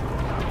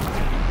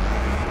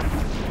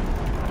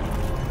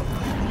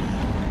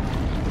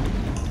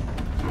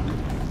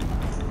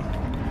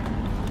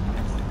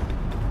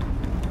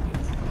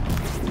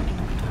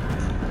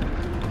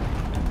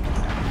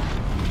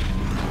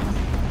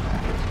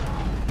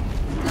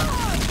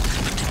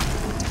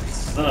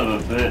 Son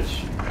of a bitch.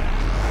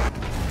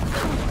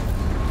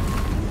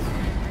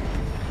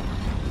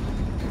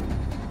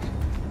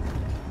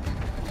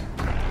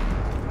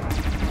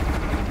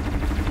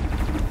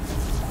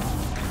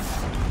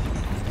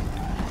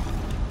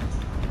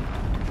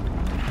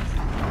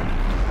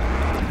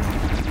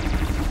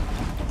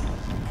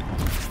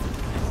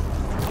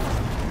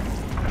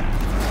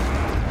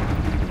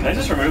 Can I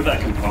just remove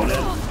that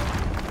component?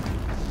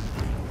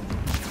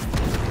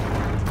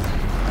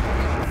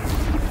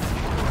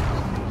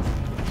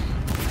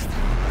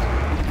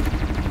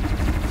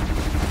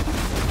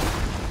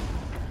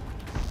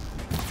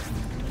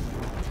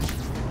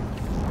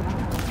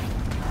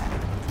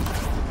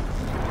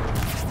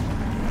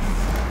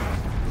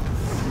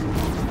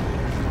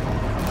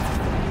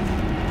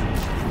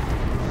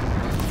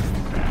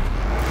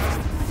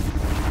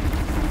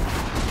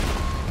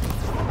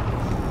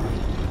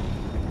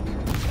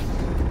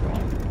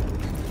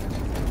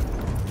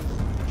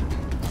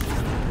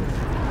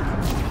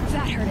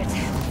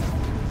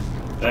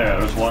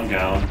 There, there's one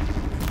down.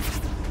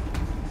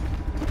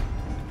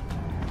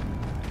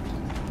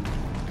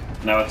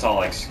 Now it's all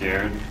like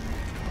scared.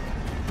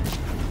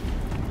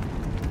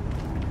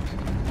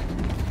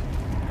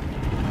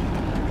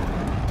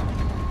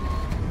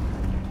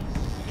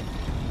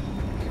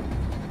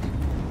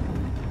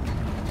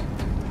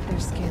 They're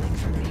scanning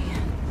for me.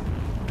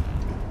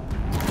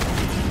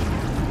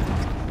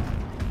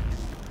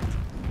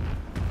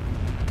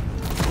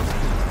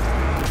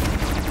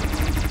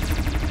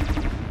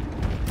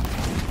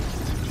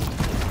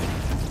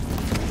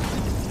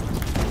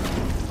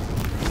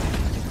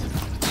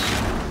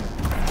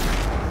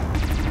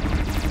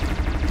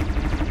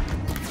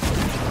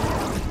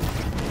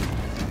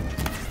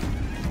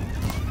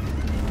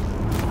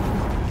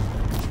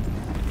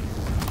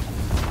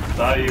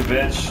 Die, you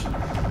bitch.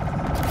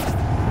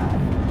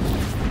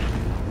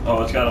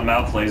 Oh, it's got a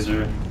mouth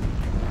laser.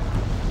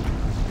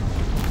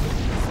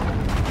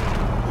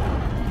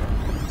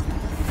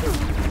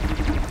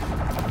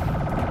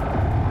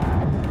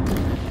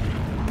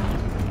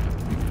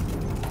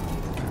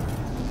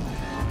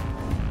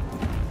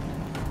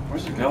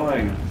 Where's it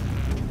going?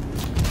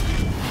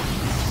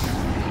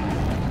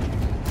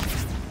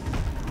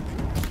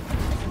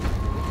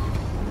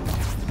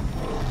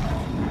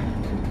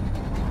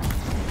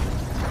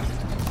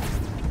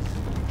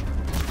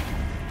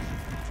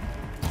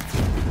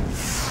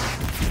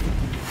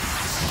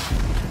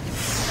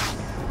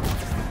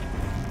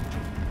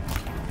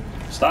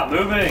 Stop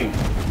moving!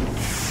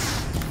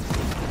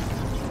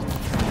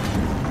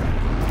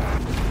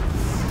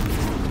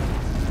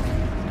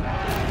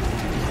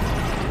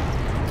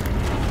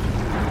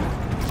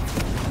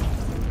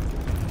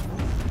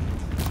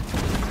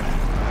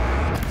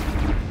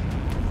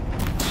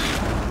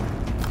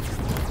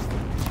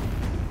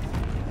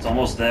 It's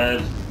almost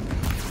dead.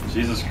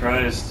 Jesus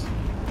Christ.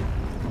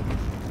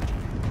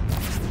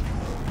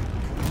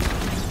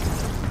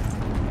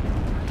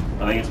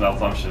 I think it's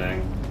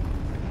malfunctioning.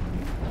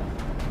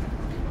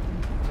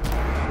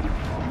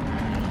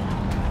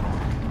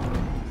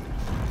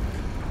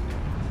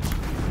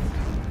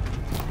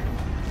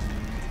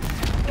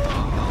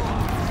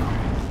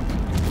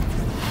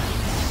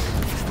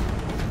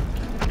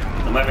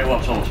 I might be a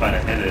little trouble trying to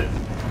hit it.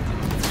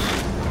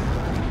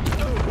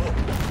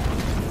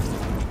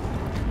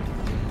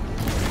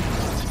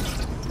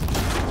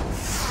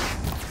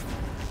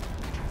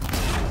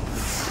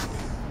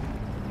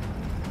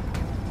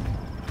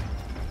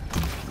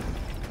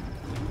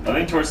 I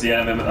think towards the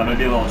end I'm gonna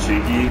be a little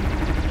cheeky.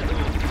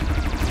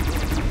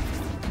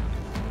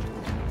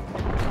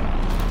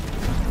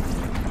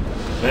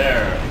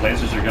 There,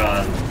 lasers are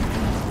gone.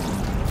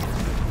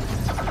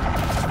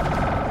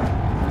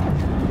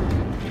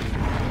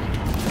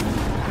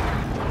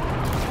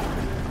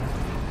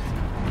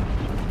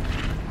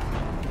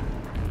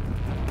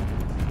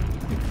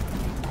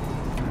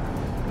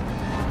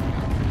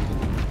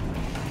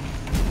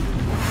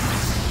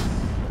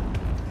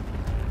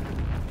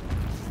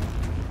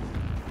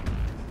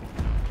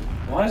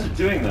 Why is it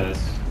doing this?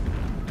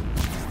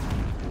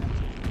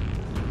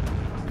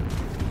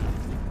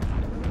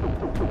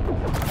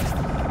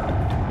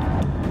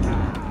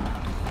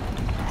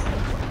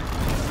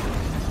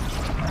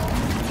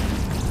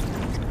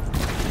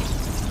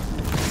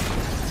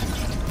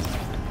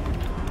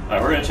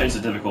 Alright, we're gonna change the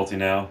difficulty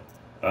now.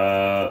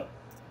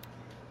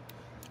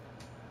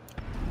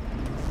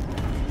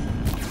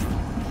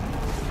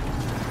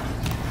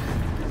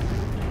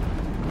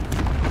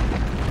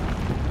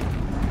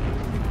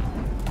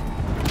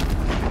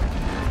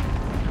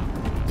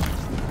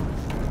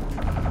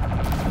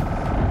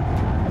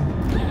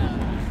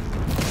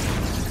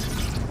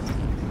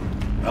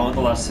 I want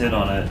the last hit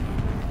on it.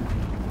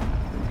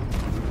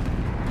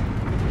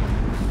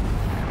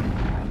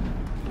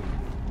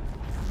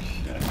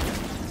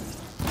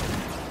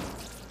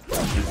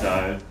 It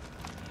died.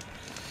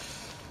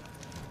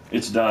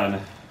 It's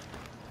done.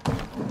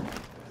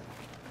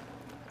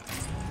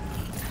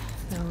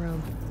 No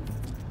room.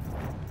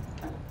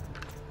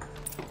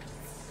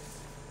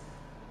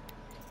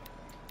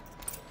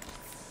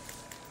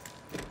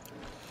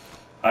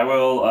 I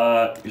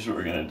will, here's what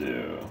we're gonna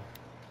do.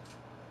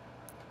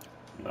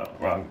 No,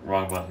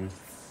 wrong button.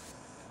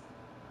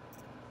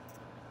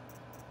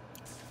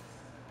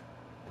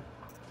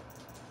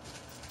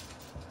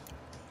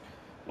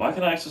 Why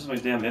can't I access my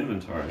damn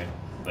inventory?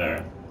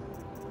 There.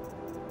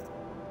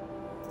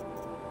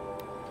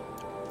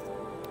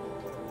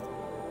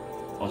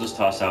 I'll just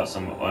toss out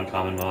some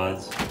uncommon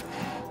mods.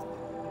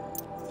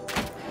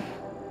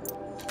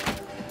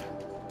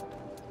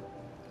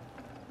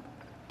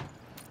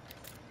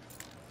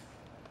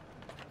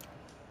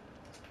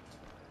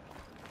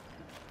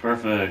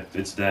 Perfect,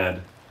 it's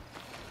dead.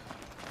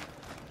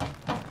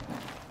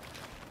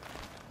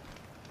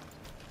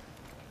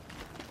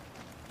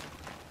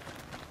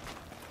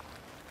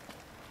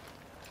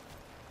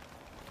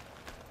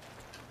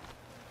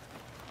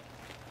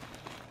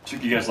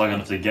 Took you guys long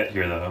enough to get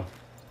here, though.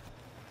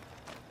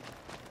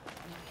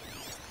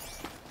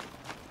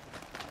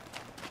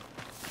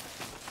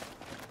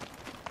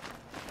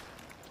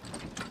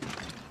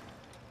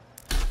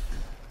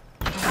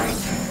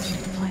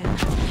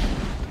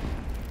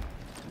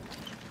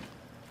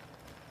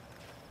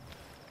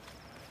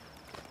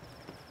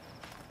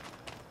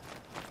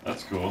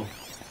 That's cool.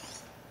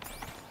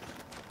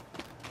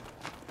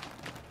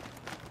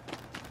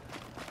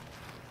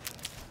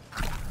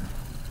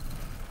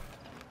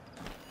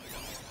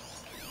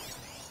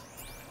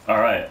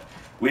 Alright,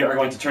 we are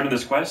going to turn in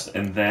this quest,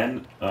 and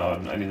then... Oh,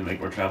 I need to make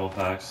more travel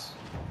packs.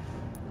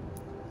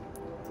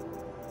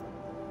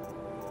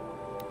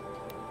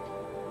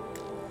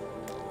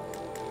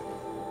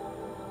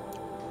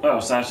 Oh,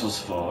 satchel's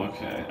full,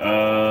 okay.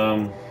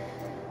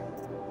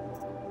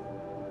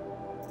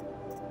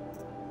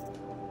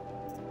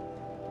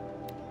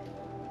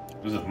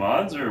 Was it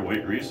mods or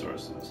weight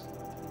resources?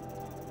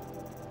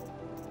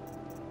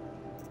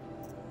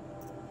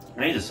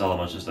 I need to sell a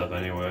bunch of stuff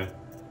anyway.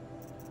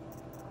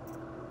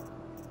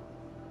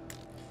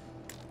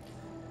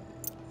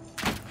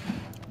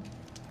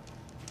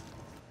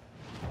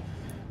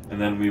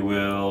 And then we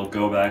will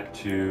go back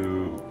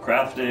to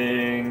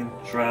crafting,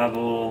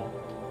 travel.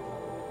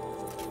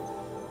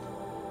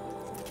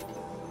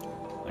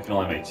 I can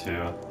only make 2,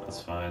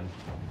 that's fine.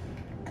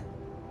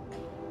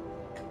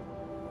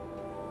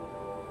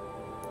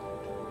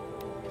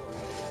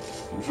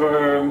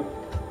 Confirm.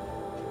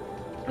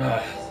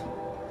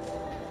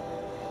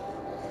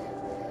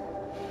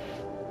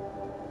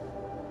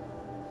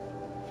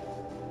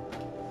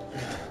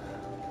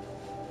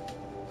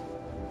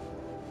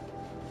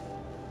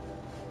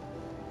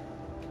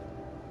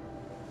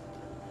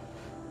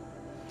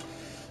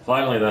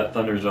 Finally, that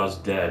Thunderjaw's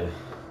dead.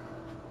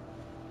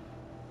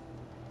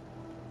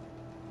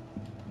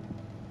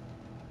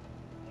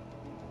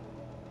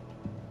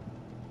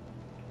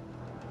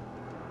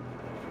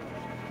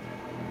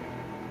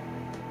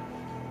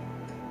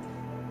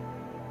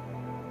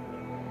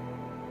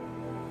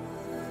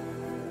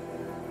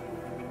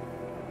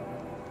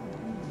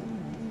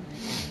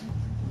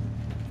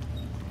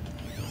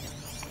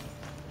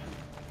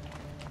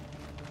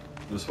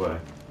 This way.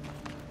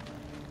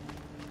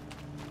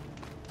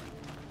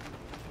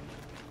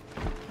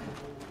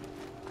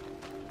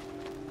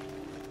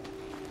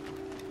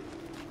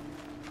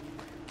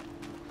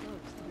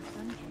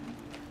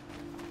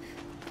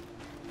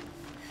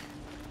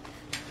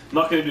 I'm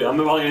not gonna do. I'm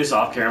probably gonna do this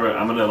off camera.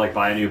 I'm gonna like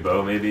buy a new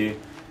bow maybe.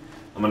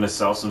 I'm gonna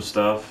sell some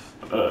stuff.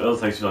 It'll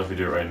take too long if we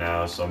do it right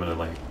now, so I'm gonna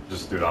like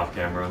just do it off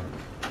camera.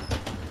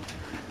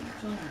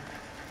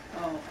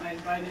 Oh, I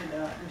invited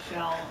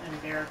Michelle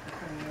and Derek to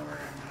come over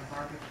and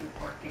barbecue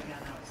pork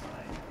again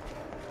outside.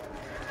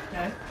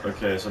 Okay.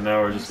 Okay, so now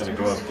we're just gonna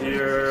go up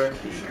here.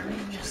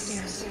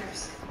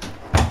 Stairs.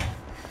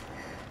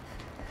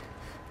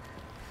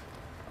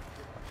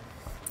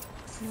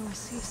 No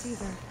receipts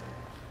either.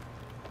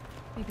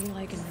 Maybe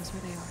Lycan knows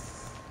where they are.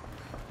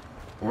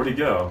 Where'd he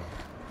go?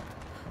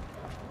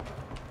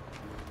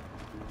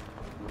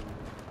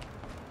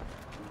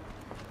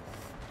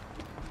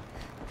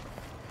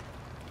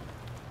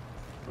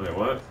 Wait,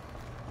 what?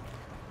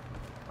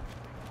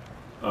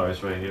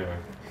 it's right here.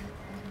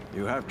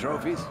 You have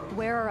trophies?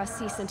 Where are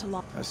Assis and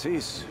Talon?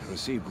 Assis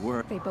received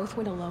word. They both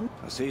went alone?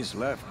 Assis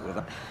left with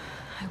a...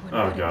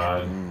 Oh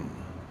god.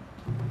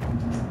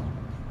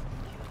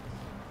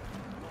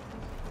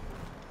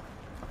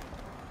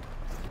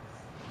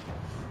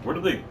 Where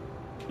did they...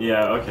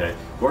 Yeah, okay.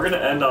 We're gonna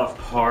end off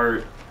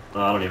part...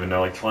 I don't even know,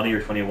 like 20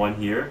 or 21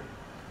 here.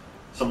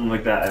 Something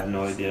like that, I have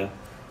no idea.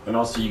 And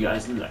I'll see you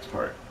guys in the next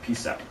part.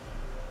 Peace out.